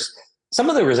measures. Some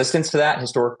of the resistance to that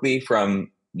historically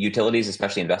from utilities,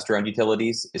 especially investor-owned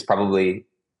utilities, is probably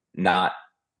not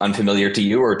unfamiliar to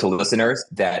you or to listeners,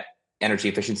 that energy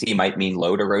efficiency might mean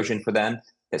load erosion for them.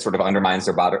 It sort of undermines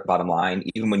their bottom line.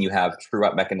 Even when you have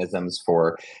true-up mechanisms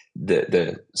for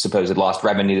the supposed lost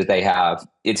revenue that they have,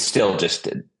 it's still just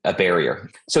a barrier.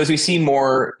 So as we see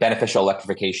more beneficial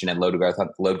electrification and load growth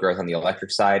on the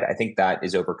electric side, I think that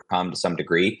is overcome to some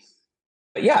degree.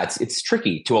 But yeah, it's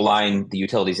tricky to align the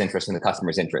utility's interest and the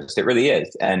customer's interest. It really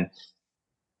is. And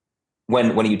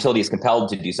when a utility is compelled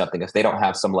to do something, if they don't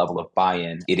have some level of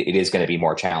buy-in, it is going to be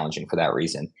more challenging for that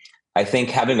reason. I think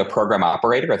having a program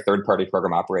operator, a third-party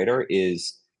program operator,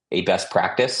 is a best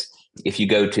practice. If you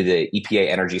go to the EPA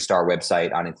Energy Star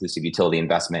website on inclusive utility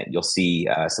investment, you'll see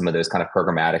some of those kind of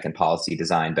programmatic and policy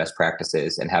design best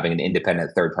practices, and having an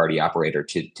independent third-party operator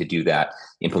to do that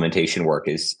implementation work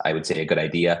is, I would say, a good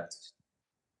idea.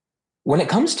 When it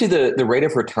comes to the rate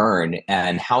of return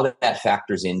and how that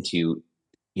factors into,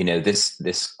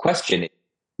 this question,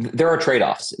 there are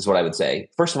trade-offs, is what I would say.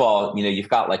 First of all, you've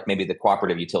got like maybe the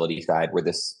cooperative utility side where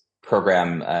this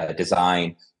program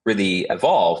design really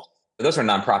evolved. But those are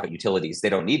nonprofit utilities. They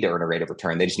don't need to earn a rate of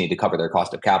return. They just need to cover their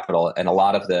cost of capital. And a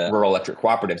lot of the rural electric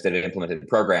cooperatives that have implemented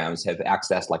programs have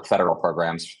accessed like federal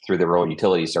programs through the Rural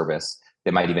Utility Service.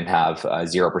 They might even have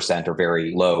 0% or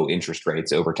very low interest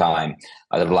rates over time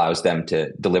that allows them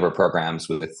to deliver programs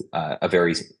with a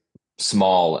very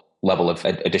small level of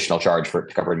additional charge to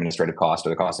cover administrative cost or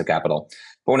the cost of capital.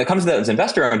 But when it comes to those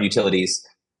investor-owned utilities,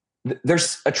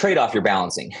 there's a trade-off you're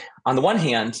balancing. On the one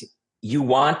hand, you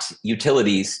want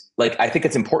utilities, like I think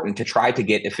it's important to try to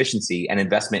get efficiency and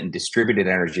investment in distributed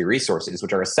energy resources,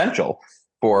 which are essential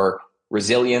for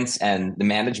resilience and the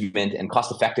management and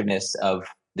cost effectiveness of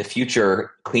the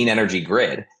future clean energy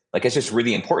grid. Like it's just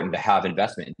really important to have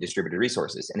investment in distributed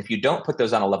resources. And if you don't put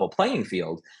those on a level playing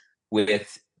field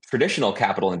with traditional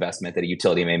capital investment that a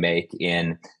utility may make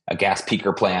in a gas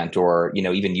peaker plant or,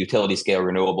 even utility scale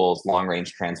renewables, long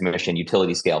range transmission,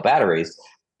 utility scale batteries,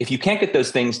 if you can't get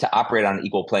those things to operate on an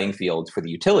equal playing field for the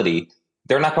utility,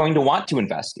 they're not going to want to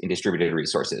invest in distributed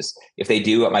resources. If they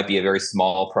do, it might be a very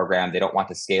small program. They don't want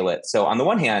to scale it. So on the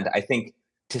one hand, I think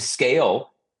to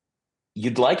scale,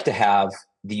 you'd like to have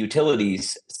the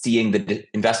utilities seeing the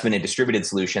investment in distributed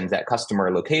solutions at customer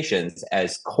locations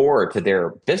as core to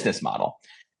their business model.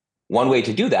 One way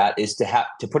to do that is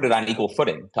to put it on equal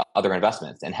footing to other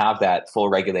investments and have that full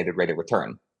regulated rate of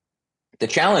return. The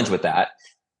challenge with that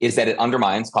is that it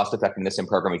undermines cost effectiveness and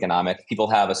program economics. People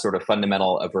have a sort of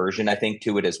fundamental aversion, I think,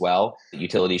 to it as well.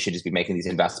 Utilities should just be making these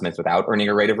investments without earning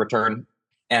a rate of return.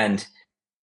 And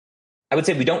I would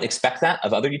say we don't expect that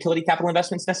of other utility capital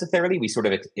investments necessarily.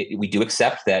 We do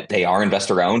accept that they are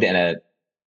investor owned and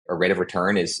a rate of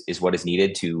return is what is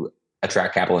needed to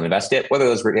attract capital and invest it. Whether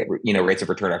those rates of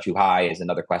return are too high is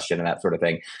another question, and that sort of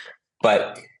thing.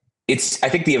 But I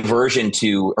think the aversion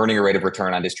to earning a rate of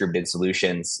return on distributed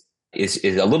solutions is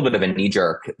a little bit of a knee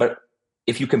jerk. But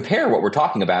if you compare what we're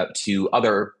talking about to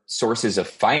other sources of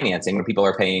financing where people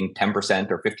are paying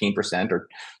 10% or 15% or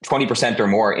 20% or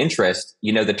more interest,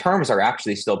 the terms are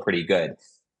actually still pretty good.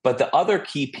 But the other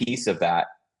key piece of that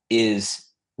is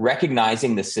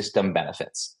recognizing the system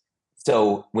benefits.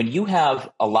 So when you have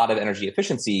a lot of energy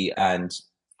efficiency and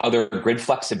other grid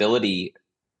flexibility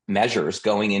measures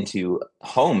going into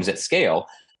homes at scale,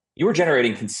 you are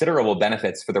generating considerable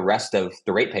benefits for the rest of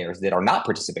the ratepayers that are not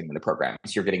participating in the program.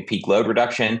 So you're getting peak load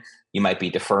reduction. You might be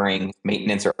deferring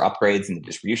maintenance or upgrades in the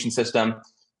distribution system.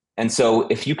 And so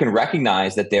if you can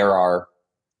recognize that there are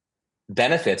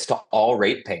benefits to all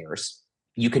ratepayers,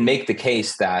 you can make the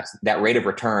case that that rate of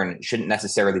return shouldn't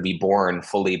necessarily be borne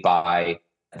fully by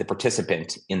the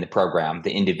participant in the program,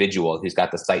 the individual who's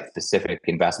got the site-specific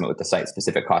investment with the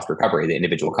site-specific cost recovery, the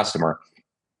individual customer,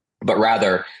 but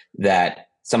rather that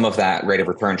some of that rate of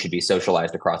return should be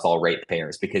socialized across all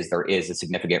ratepayers because there is a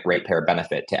significant ratepayer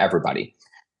benefit to everybody.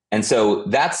 And so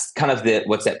that's kind of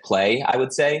what's at play, I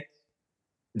would say.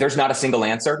 There's not a single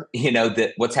answer.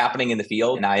 That what's happening in the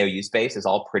field in IOU space is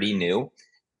all pretty new.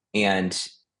 And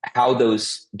how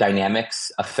those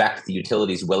dynamics affect the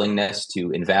utility's willingness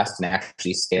to invest and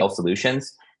actually scale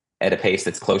solutions at a pace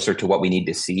that's closer to what we need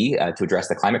to see to address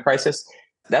the climate crisis.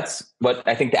 That's what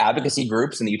I think the advocacy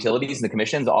groups and the utilities and the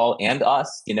commissions and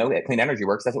us, at Clean Energy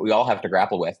Works, that's what we all have to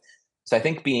grapple with. So I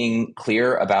think being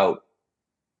clear about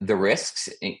the risks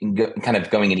kind of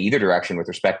going in either direction with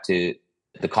respect to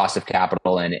the cost of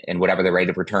capital and whatever the rate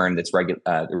of return that's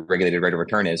the regulated rate of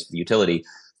return is for the utility,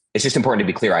 it's just important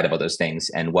to be clear-eyed about those things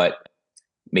and what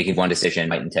making one decision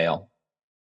might entail.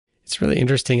 It's really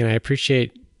interesting, and I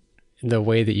appreciate the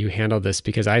way that you handled this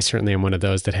because I certainly am one of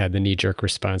those that had the knee-jerk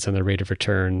response on the rate of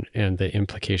return and the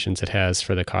implications it has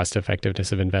for the cost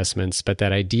effectiveness of investments. But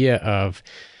that idea of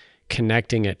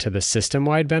connecting it to the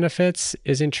system-wide benefits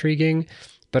is intriguing,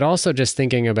 but also just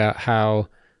thinking about how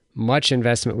much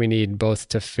investment we need both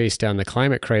to face down the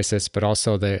climate crisis, but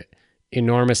also the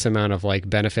enormous amount of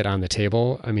benefit on the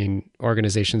table. I mean,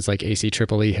 organizations like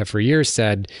ACEEE have for years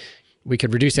said we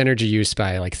could reduce energy use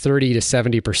by 30 to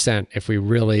 70% if we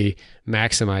really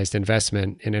maximized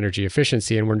investment in energy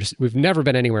efficiency. And we've never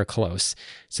been anywhere close.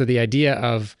 So the idea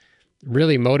of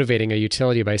really motivating a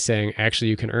utility by saying, actually,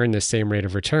 you can earn this same rate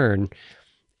of return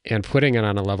and putting it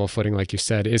on a level footing, like you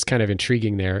said, is kind of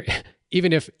intriguing there.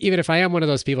 Even if I am one of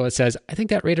those people that says, I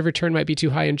think that rate of return might be too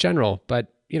high in general, but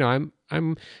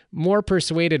I'm more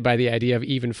persuaded by the idea of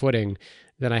even footing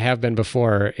than I have been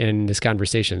before in this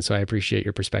conversation. So I appreciate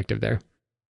your perspective there.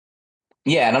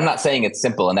 Yeah, and I'm not saying it's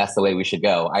simple and that's the way we should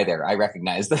go either. I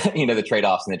recognize the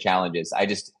trade-offs and the challenges. I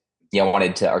just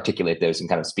wanted to articulate those and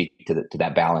kind of speak to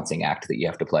that balancing act that you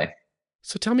have to play.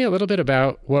 So tell me a little bit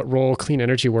about what role Clean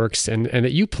Energy Works and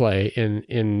that you play in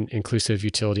inclusive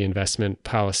utility investment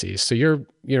policies. So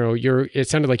it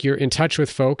sounded like you're in touch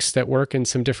with folks that work in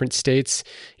some different states.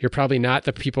 You're probably not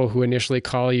the people who initially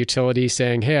call a utility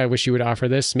saying, hey, I wish you would offer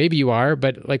this. Maybe you are,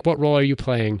 but what role are you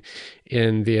playing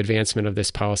in the advancement of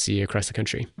this policy across the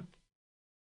country?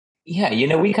 Yeah,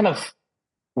 we kind of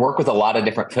work with a lot of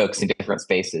different folks in different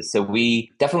spaces. So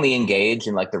we definitely engage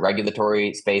in the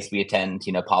regulatory space. We attend,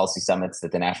 policy summits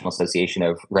that the National Association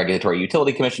of Regulatory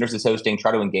Utility Commissioners is hosting,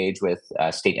 try to engage with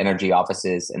state energy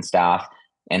offices and staff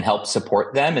and help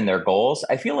support them in their goals.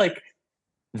 I feel like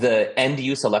the end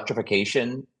use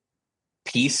electrification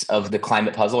piece of the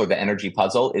climate puzzle or the energy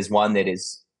puzzle is one that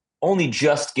is only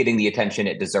just getting the attention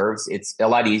it deserves. It's a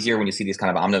lot easier when you see these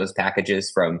kind of omnibus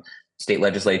packages from state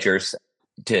legislatures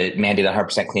to mandate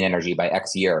 100% clean energy by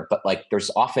X year. But there's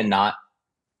often not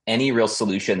any real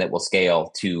solution that will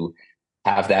scale to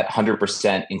have that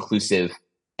 100% inclusive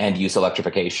end use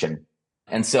electrification.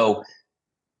 And so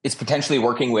it's potentially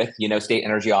working with, state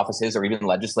energy offices or even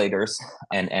legislators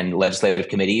and legislative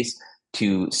committees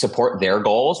to support their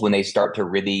goals when they start to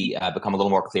really become a little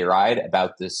more clear-eyed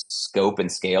about the scope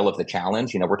and scale of the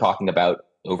challenge. We're talking about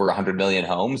over 100 million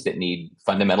homes that need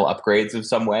fundamental upgrades of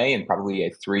some way and probably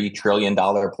a $3 trillion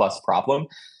plus problem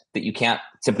that you can't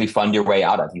simply fund your way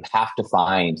out of. You have to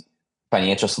find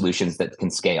financial solutions that can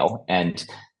scale. And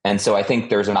so I think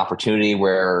there's an opportunity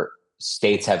where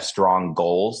states have strong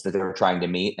goals that they're trying to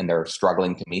meet and they're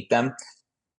struggling to meet them.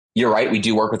 You're right. We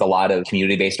do work with a lot of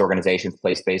community-based organizations,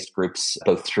 place-based groups,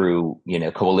 both through,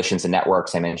 coalitions and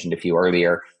networks. I mentioned a few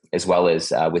earlier, as well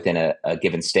as within a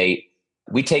given state.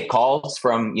 We take calls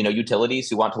from, utilities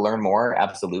who want to learn more.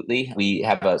 Absolutely. We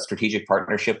have a strategic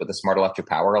partnership with the Smart Electric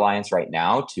Power Alliance right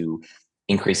now to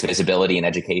increase visibility and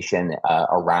education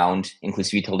around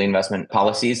inclusive utility investment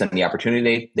policies and the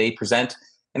opportunity they present.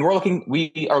 And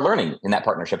we are learning in that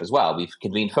partnership as well. We've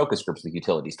convened focus groups with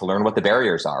utilities to learn what the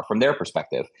barriers are from their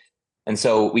perspective. And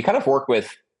so we kind of work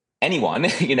with anyone,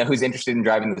 who's interested in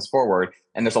driving this forward.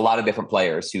 And there's a lot of different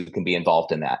players who can be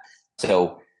involved in that.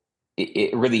 So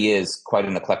it really is quite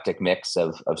an eclectic mix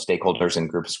of stakeholders and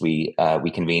groups we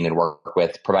convene and work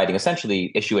with, providing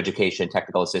essentially issue education,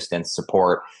 technical assistance,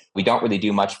 support. We don't really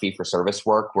do much fee for service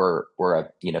work. We're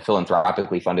a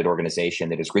philanthropically funded organization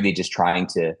that is really just trying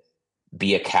to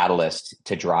be a catalyst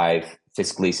to drive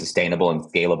fiscally sustainable and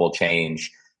scalable change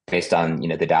based on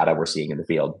the data we're seeing in the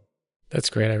field. That's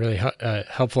great. I really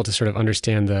helpful to sort of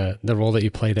understand the role that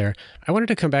you play there. I wanted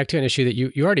to come back to an issue that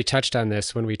you already touched on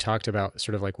this when we talked about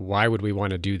sort of like, why would we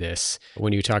want to do this?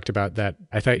 When you talked about that,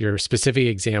 I thought your specific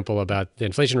example about the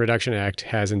Inflation Reduction Act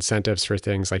has incentives for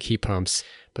things like heat pumps,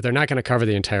 but they're not going to cover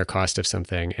the entire cost of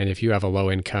something. And if you have a low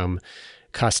income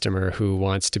customer who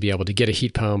wants to be able to get a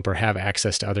heat pump or have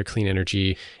access to other clean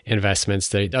energy investments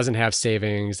that doesn't have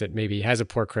savings, that maybe has a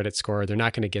poor credit score, they're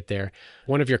not going to get there.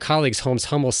 One of your colleagues, Holmes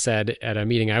Hummel, said at a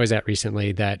meeting I was at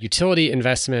recently that utility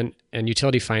investment and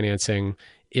utility financing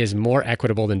is more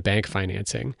equitable than bank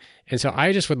financing. And so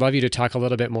I just would love you to talk a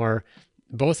little bit more,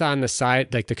 both on the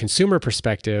side, like the consumer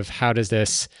perspective, how does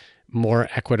this more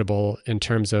equitable in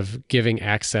terms of giving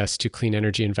access to clean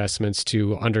energy investments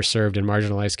to underserved and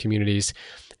marginalized communities.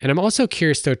 And I'm also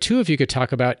curious, though, too, if you could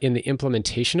talk about in the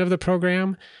implementation of the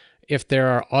program, if there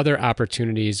are other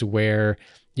opportunities where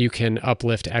you can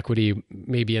uplift equity,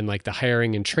 maybe in like the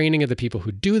hiring and training of the people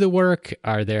who do the work.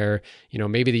 Are there,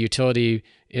 maybe the utility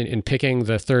in picking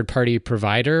the third party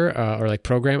provider or like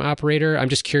program operator? I'm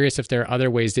just curious if there are other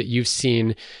ways that you've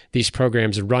seen these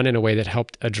programs run in a way that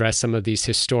helped address some of these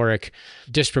historic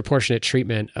disproportionate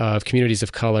treatment of communities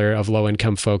of color, of low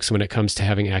income folks when it comes to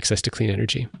having access to clean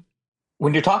energy.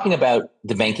 When you're talking about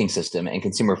the banking system and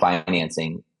consumer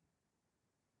financing,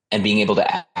 and being able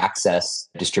to access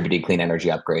distributed clean energy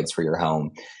upgrades for your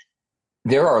home,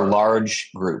 there are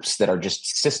large groups that are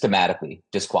just systematically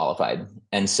disqualified.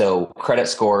 And so credit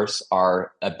scores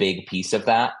are a big piece of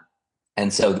that.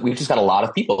 And so we've just got a lot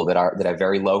of people that have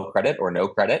very low credit or no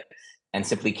credit and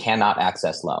simply cannot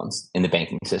access loans in the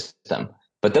banking system.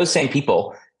 But those same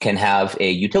people can have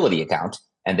a utility account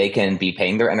and they can be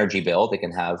paying their energy bill. They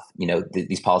can have,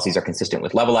 these policies are consistent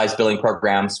with levelized billing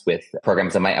programs, with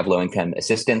programs that might have low-income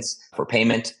assistance for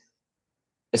payment.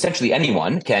 Essentially,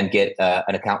 anyone can get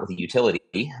an account with a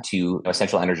utility to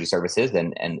essential energy services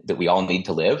and that we all need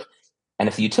to live. And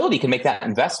if the utility can make that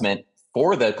investment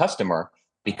for the customer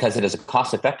because it is a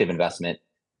cost-effective investment,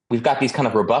 we've got these kind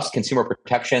of robust consumer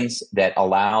protections that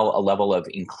allow a level of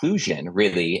inclusion,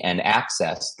 really, and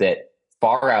access that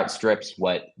far outstrips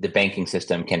what the banking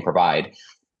system can provide.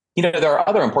 There are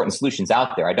other important solutions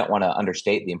out there. I don't want to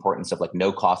understate the importance of like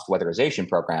no cost weatherization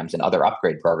programs and other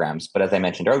upgrade programs. But as I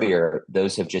mentioned earlier,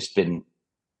 those have just been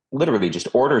literally just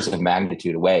orders of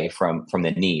magnitude away from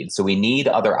the need. So we need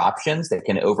other options that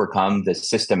can overcome the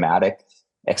systematic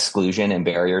exclusion and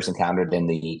barriers encountered in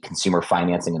the consumer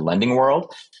financing and lending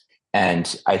world.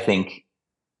 And I think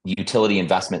the utility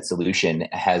investment solution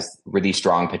has really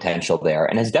strong potential there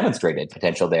and has demonstrated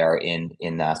potential there in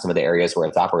some of the areas where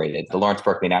it's operated. The Lawrence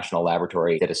Berkeley National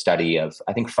Laboratory did a study of,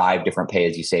 I think, 5 different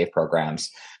pay-as-you-save programs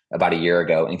about a year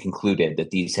ago and concluded that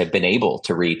these have been able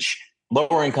to reach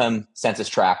lower income census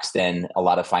tracts than a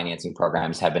lot of financing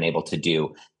programs have been able to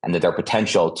do, and that their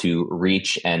potential to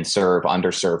reach and serve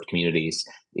underserved communities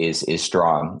is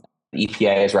strong. The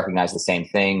EPA has recognized the same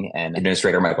thing, and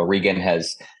Administrator Michael Regan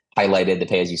has highlighted the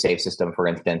pay-as-you-save system, for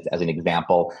instance, as an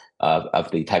example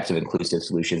of the types of inclusive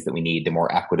solutions that we need to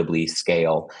more equitably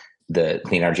scale the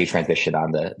clean energy transition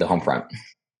on the home front.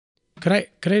 Could I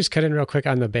just cut in real quick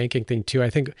on the banking thing too? I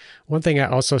think one thing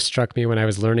that also struck me when I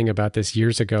was learning about this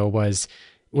years ago was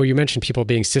where you mentioned people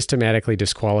being systematically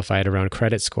disqualified around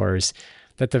credit scores,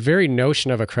 that the very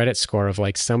notion of a credit score of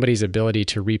like somebody's ability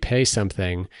to repay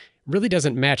something really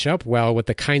doesn't match up well with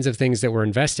the kinds of things that we're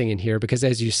investing in here. Because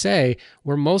as you say,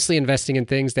 we're mostly investing in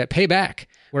things that pay back.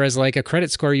 Whereas like a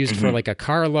credit score used for like a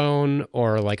car loan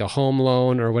or like a home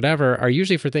loan or whatever are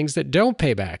usually for things that don't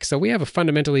pay back. So we have a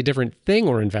fundamentally different thing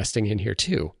we're investing in here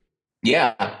too.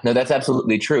 Yeah, no, that's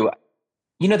absolutely true.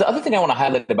 The other thing I want to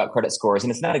highlight about credit scores, and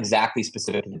it's not exactly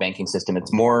specific to the banking system,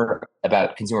 it's more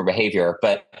about consumer behavior,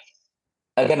 but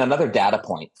again, another data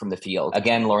point from the field.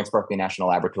 Again, Lawrence Berkeley National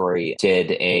Laboratory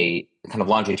did a kind of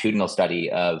longitudinal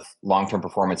study of long-term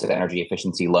performance of energy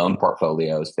efficiency loan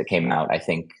portfolios that came out, I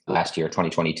think, last year,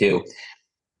 2022.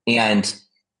 And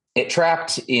It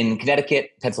tracked in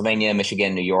Connecticut, Pennsylvania,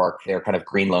 Michigan, New York, their kind of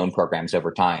green loan programs over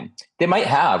time. They might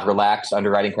have relaxed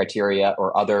underwriting criteria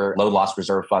or other low loss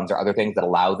reserve funds or other things that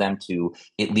allow them to,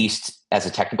 at least as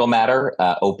a technical matter,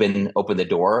 open the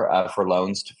door for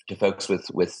loans to folks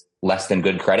with less than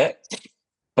good credit.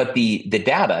 But the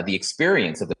data, the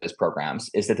experience of those programs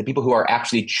is that the people who are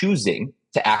actually choosing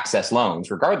to access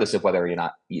loans, regardless of whether or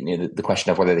not, the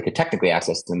question of whether they could technically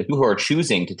access them, the people who are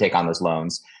choosing to take on those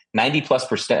loans,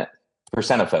 90+%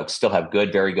 of folks still have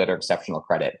good, very good, or exceptional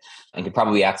credit and could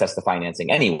probably access the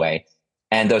financing anyway.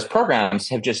 And those programs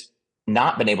have just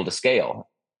not been able to scale.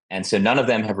 And so none of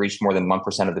them have reached more than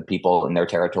 1% of the people in their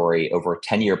territory over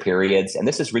 10-year periods. And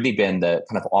this has really been the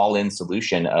kind of all-in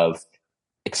solution of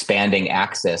expanding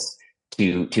access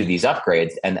to these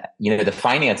upgrades. And the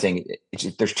financing,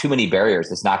 there's too many barriers.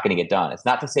 It's not going to get done. It's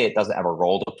not to say it doesn't have a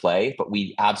role to play, but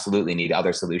we absolutely need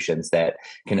other solutions that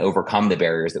can overcome the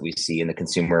barriers that we see in the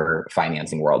consumer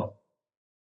financing world.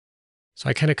 So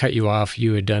I kind of cut you off.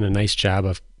 You had done a nice job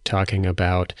of talking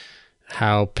about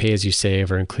how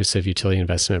pay-as-you-save or inclusive utility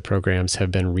investment programs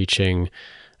have been reaching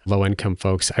low-income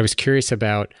folks. I was curious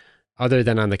about, other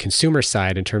than on the consumer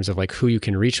side, in terms of like who you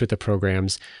can reach with the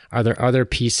programs, are there other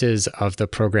pieces of the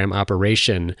program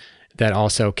operation that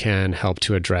also can help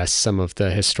to address some of the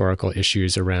historical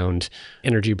issues around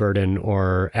energy burden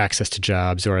or access to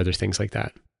jobs or other things like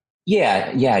that? Yeah,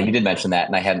 you did mention that,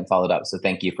 and I hadn't followed up. So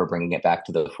thank you for bringing it back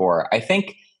to the fore. I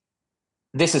think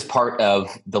this is part of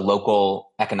the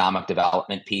local economic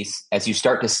development piece. As you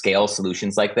start to scale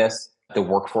solutions like this, the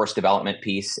workforce development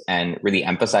piece and really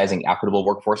emphasizing equitable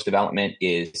workforce development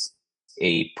is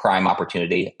a prime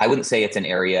opportunity. I wouldn't say it's an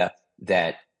area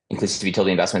that inclusive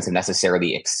utility investments have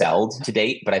necessarily excelled to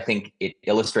date, but I think it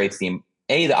illustrates the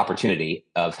opportunity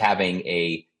of having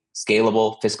a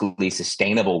scalable, fiscally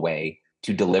sustainable way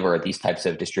to deliver these types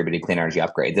of distributed clean energy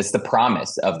upgrades. It's the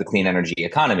promise of the clean energy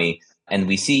economy. And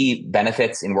we see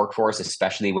benefits in workforce,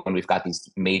 especially when we've got these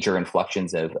major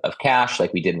inflections of cash,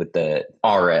 like we did with the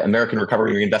ARA, American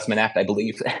Recovery Reinvestment Act, I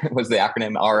believe was the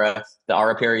acronym ARA, the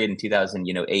ARA period in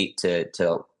 2008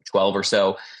 to 12 or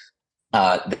so.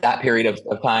 That period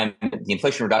of time, the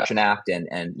Inflation Reduction Act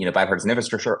and bipartisan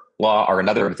infrastructure law are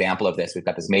another example of this. We've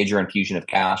got this major infusion of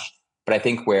cash. But I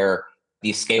think where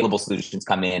these scalable solutions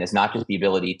come in is not just the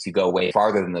ability to go way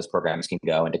farther than those programs can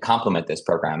go and to complement those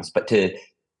programs, but to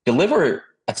deliver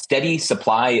a steady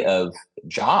supply of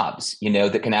jobs,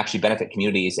 that can actually benefit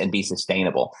communities and be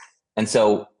sustainable. And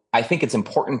so I think it's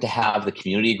important to have the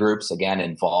community groups, again,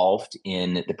 involved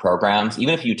in the programs.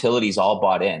 Even if utilities all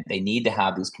bought in, they need to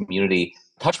have these community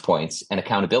touch points and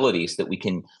accountability so that we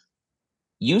can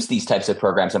use these types of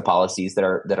programs and policies that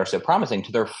are so promising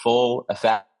to their full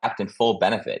effect and full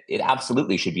benefit. It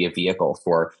absolutely should be a vehicle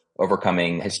for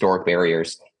overcoming historic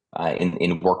barriers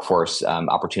in workforce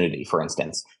opportunity, for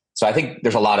instance. So I think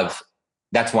there's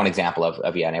that's one example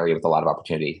of an area with a lot of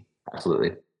opportunity.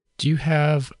 Absolutely. Do you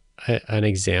have an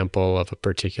example of a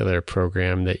particular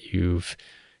program that you've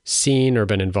seen or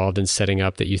been involved in setting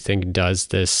up that you think does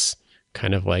this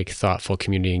kind of like thoughtful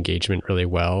community engagement really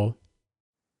well?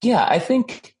 Yeah, I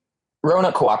think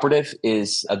Roanoke Cooperative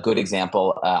is a good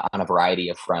example on a variety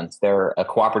of fronts. They're a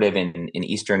cooperative in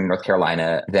Eastern North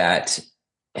Carolina that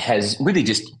has really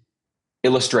just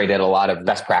illustrated a lot of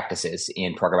best practices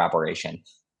in program operation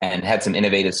and had some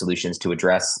innovative solutions to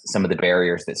address some of the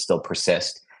barriers that still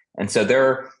persist. And so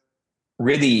they're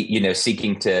really,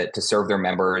 seeking to serve their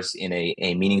members in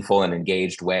a meaningful and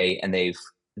engaged way. And they've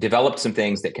developed some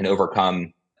things that can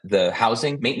overcome the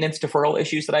housing maintenance deferral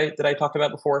issues that I talked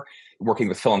about before, working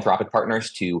with philanthropic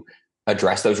partners to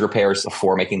address those repairs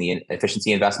before making the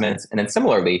efficiency investments. And then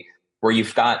similarly, where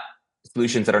you've got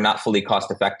solutions that are not fully cost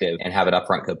effective and have an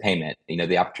upfront copayment,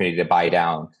 the opportunity to buy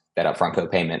down that upfront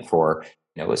copayment for,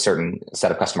 a certain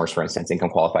set of customers, for instance, income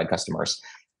qualified customers.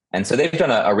 And so they've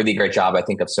done a really great job, I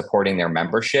think, of supporting their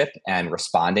membership and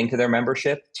responding to their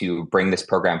membership to bring this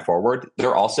program forward.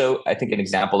 They're also, I think, an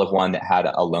example of one that had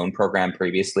a loan program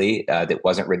previously that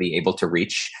wasn't really able to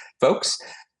reach folks.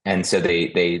 And so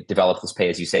they developed this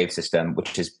pay-as-you-save system,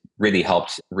 which has really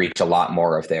helped reach a lot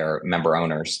more of their member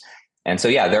owners. And so,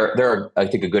 yeah, they're I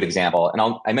think, a good example.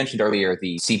 And I mentioned earlier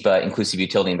the SEPA Inclusive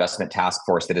Utility Investment Task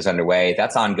Force that is underway.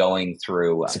 That's ongoing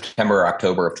through September or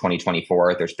October of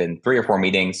 2024. There's been 3 or 4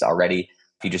 meetings already.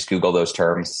 If you just Google those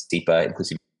terms, SEPA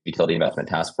Inclusive Utility Investment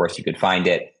Task Force, you could find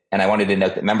it. And I wanted to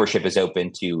note that membership is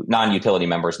open to non-utility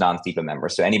members, non-SEPA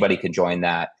members. So anybody can join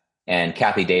that. And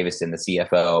Kathy Davison, the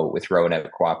CFO with Roanoke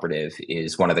Cooperative,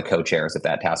 is one of the co-chairs of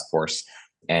that task force,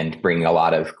 and bringing a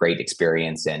lot of great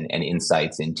experience and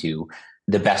insights into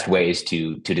the best ways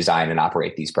to design and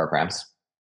operate these programs.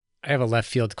 I have a left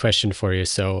field question for you.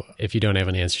 So if you don't have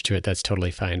an answer to it, that's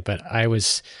totally fine. But I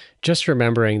was just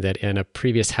remembering that in a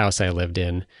previous house I lived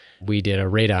in, we did a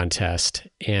radon test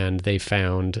and they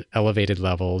found elevated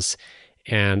levels.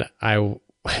 And I,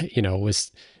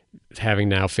 was having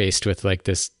now faced with like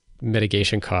this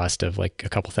mitigation cost of like a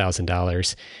couple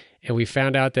 $1,000s. And we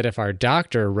found out that if our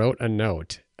doctor wrote a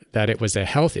note that it was a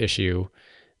health issue,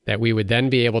 that we would then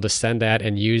be able to send that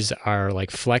and use our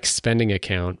like flex spending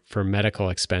account for medical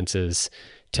expenses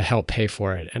to help pay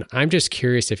for it. And I'm just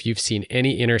curious if you've seen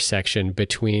any intersection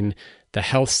between the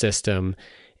health system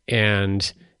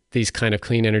and these kind of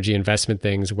clean energy investment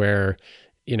things where,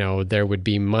 there would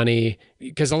be money,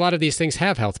 because a lot of these things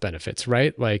have health benefits,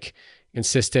 right? Like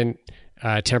consistent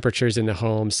temperatures in the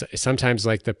homes, sometimes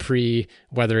like the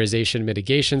pre-weatherization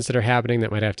mitigations that are happening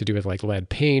that might have to do with like lead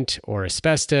paint or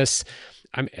asbestos.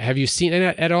 Have you seen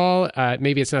it at all?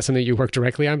 Maybe it's not something you work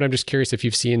directly on, but I'm just curious if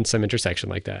you've seen some intersection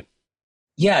like that.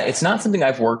 Yeah, it's not something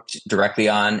I've worked directly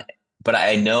on, but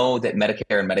I know that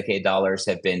Medicare and Medicaid dollars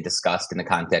have been discussed in the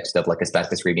context of like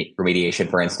asbestos remediation,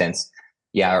 for instance,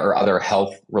 or other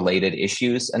health-related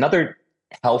issues. Another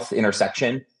health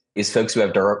intersection is folks who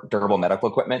have durable medical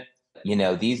equipment.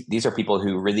 These are people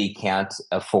who really can't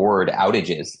afford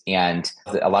outages, and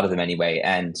a lot of them anyway,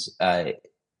 and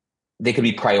they could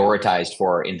be prioritized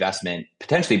for investment,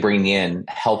 potentially bringing in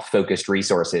health-focused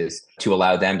resources to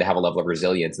allow them to have a level of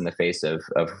resilience in the face of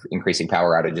increasing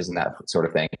power outages and that sort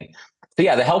of thing. So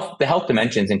yeah, the health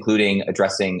dimensions, including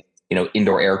addressing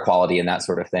indoor air quality and that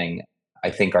sort of thing, I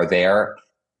think are there.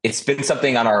 It's been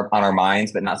something on our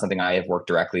minds, but not something I have worked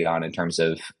directly on in terms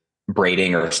of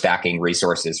braiding or stacking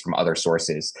resources from other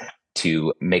sources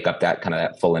to make up that kind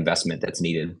of full investment that's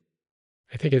needed.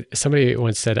 I think somebody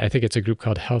once said, I think it's a group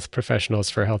called Health Professionals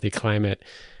for a Healthy Climate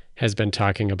has been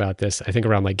talking about this, I think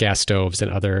around like gas stoves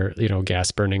and other,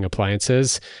 gas burning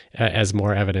appliances, as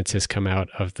more evidence has come out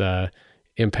of the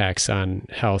impacts on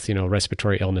health,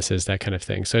 respiratory illnesses, that kind of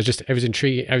thing. So I was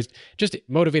intrigued. I was just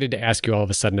motivated to ask you all of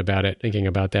a sudden about it, thinking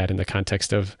about that in the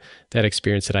context of that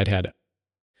experience that I'd had.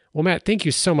 Well, Matt, thank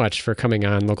you so much for coming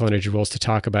on Local Energy Rules to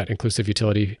talk about inclusive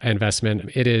utility investment.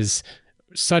 It is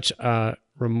such a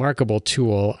remarkable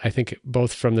tool, I think,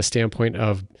 both from the standpoint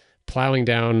of plowing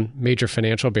down major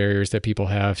financial barriers that people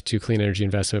have to clean energy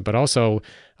investment, but also,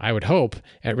 I would hope,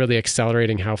 at really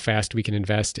accelerating how fast we can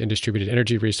invest in distributed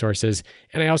energy resources.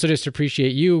 And I also just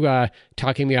appreciate you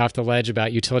talking me off the ledge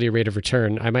about utility rate of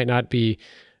return. I might not be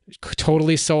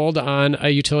totally sold on a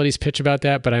utilities pitch about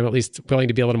that, but I'm at least willing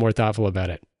to be a little more thoughtful about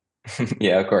it.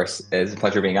 Yeah, of course. It's a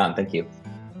pleasure being on. Thank you.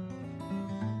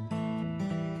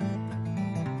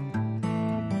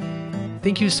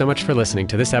 Thank you so much for listening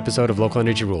to this episode of Local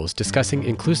Energy Rules discussing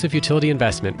inclusive utility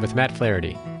investment with Matt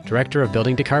Flaherty, Director of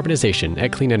Building Decarbonization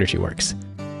at Clean Energy Works.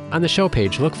 On the show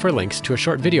page, look for links to a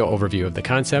short video overview of the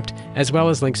concept, as well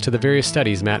as links to the various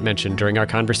studies Matt mentioned during our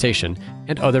conversation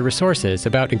and other resources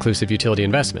about inclusive utility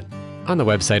investment. On the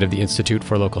website of the Institute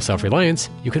for Local Self-Reliance,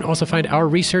 you can also find our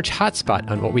research hotspot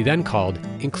on what we then called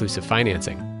inclusive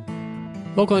financing.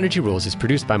 Local Energy Rules is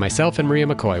produced by myself and Maria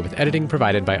McCoy with editing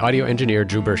provided by audio engineer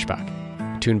Drew Birschbach.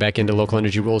 Tune back into Local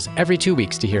Energy Rules every 2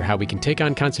 weeks to hear how we can take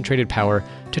on concentrated power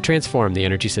to transform the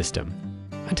energy system.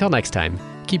 Until next time,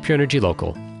 keep your energy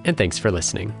local, and thanks for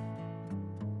listening.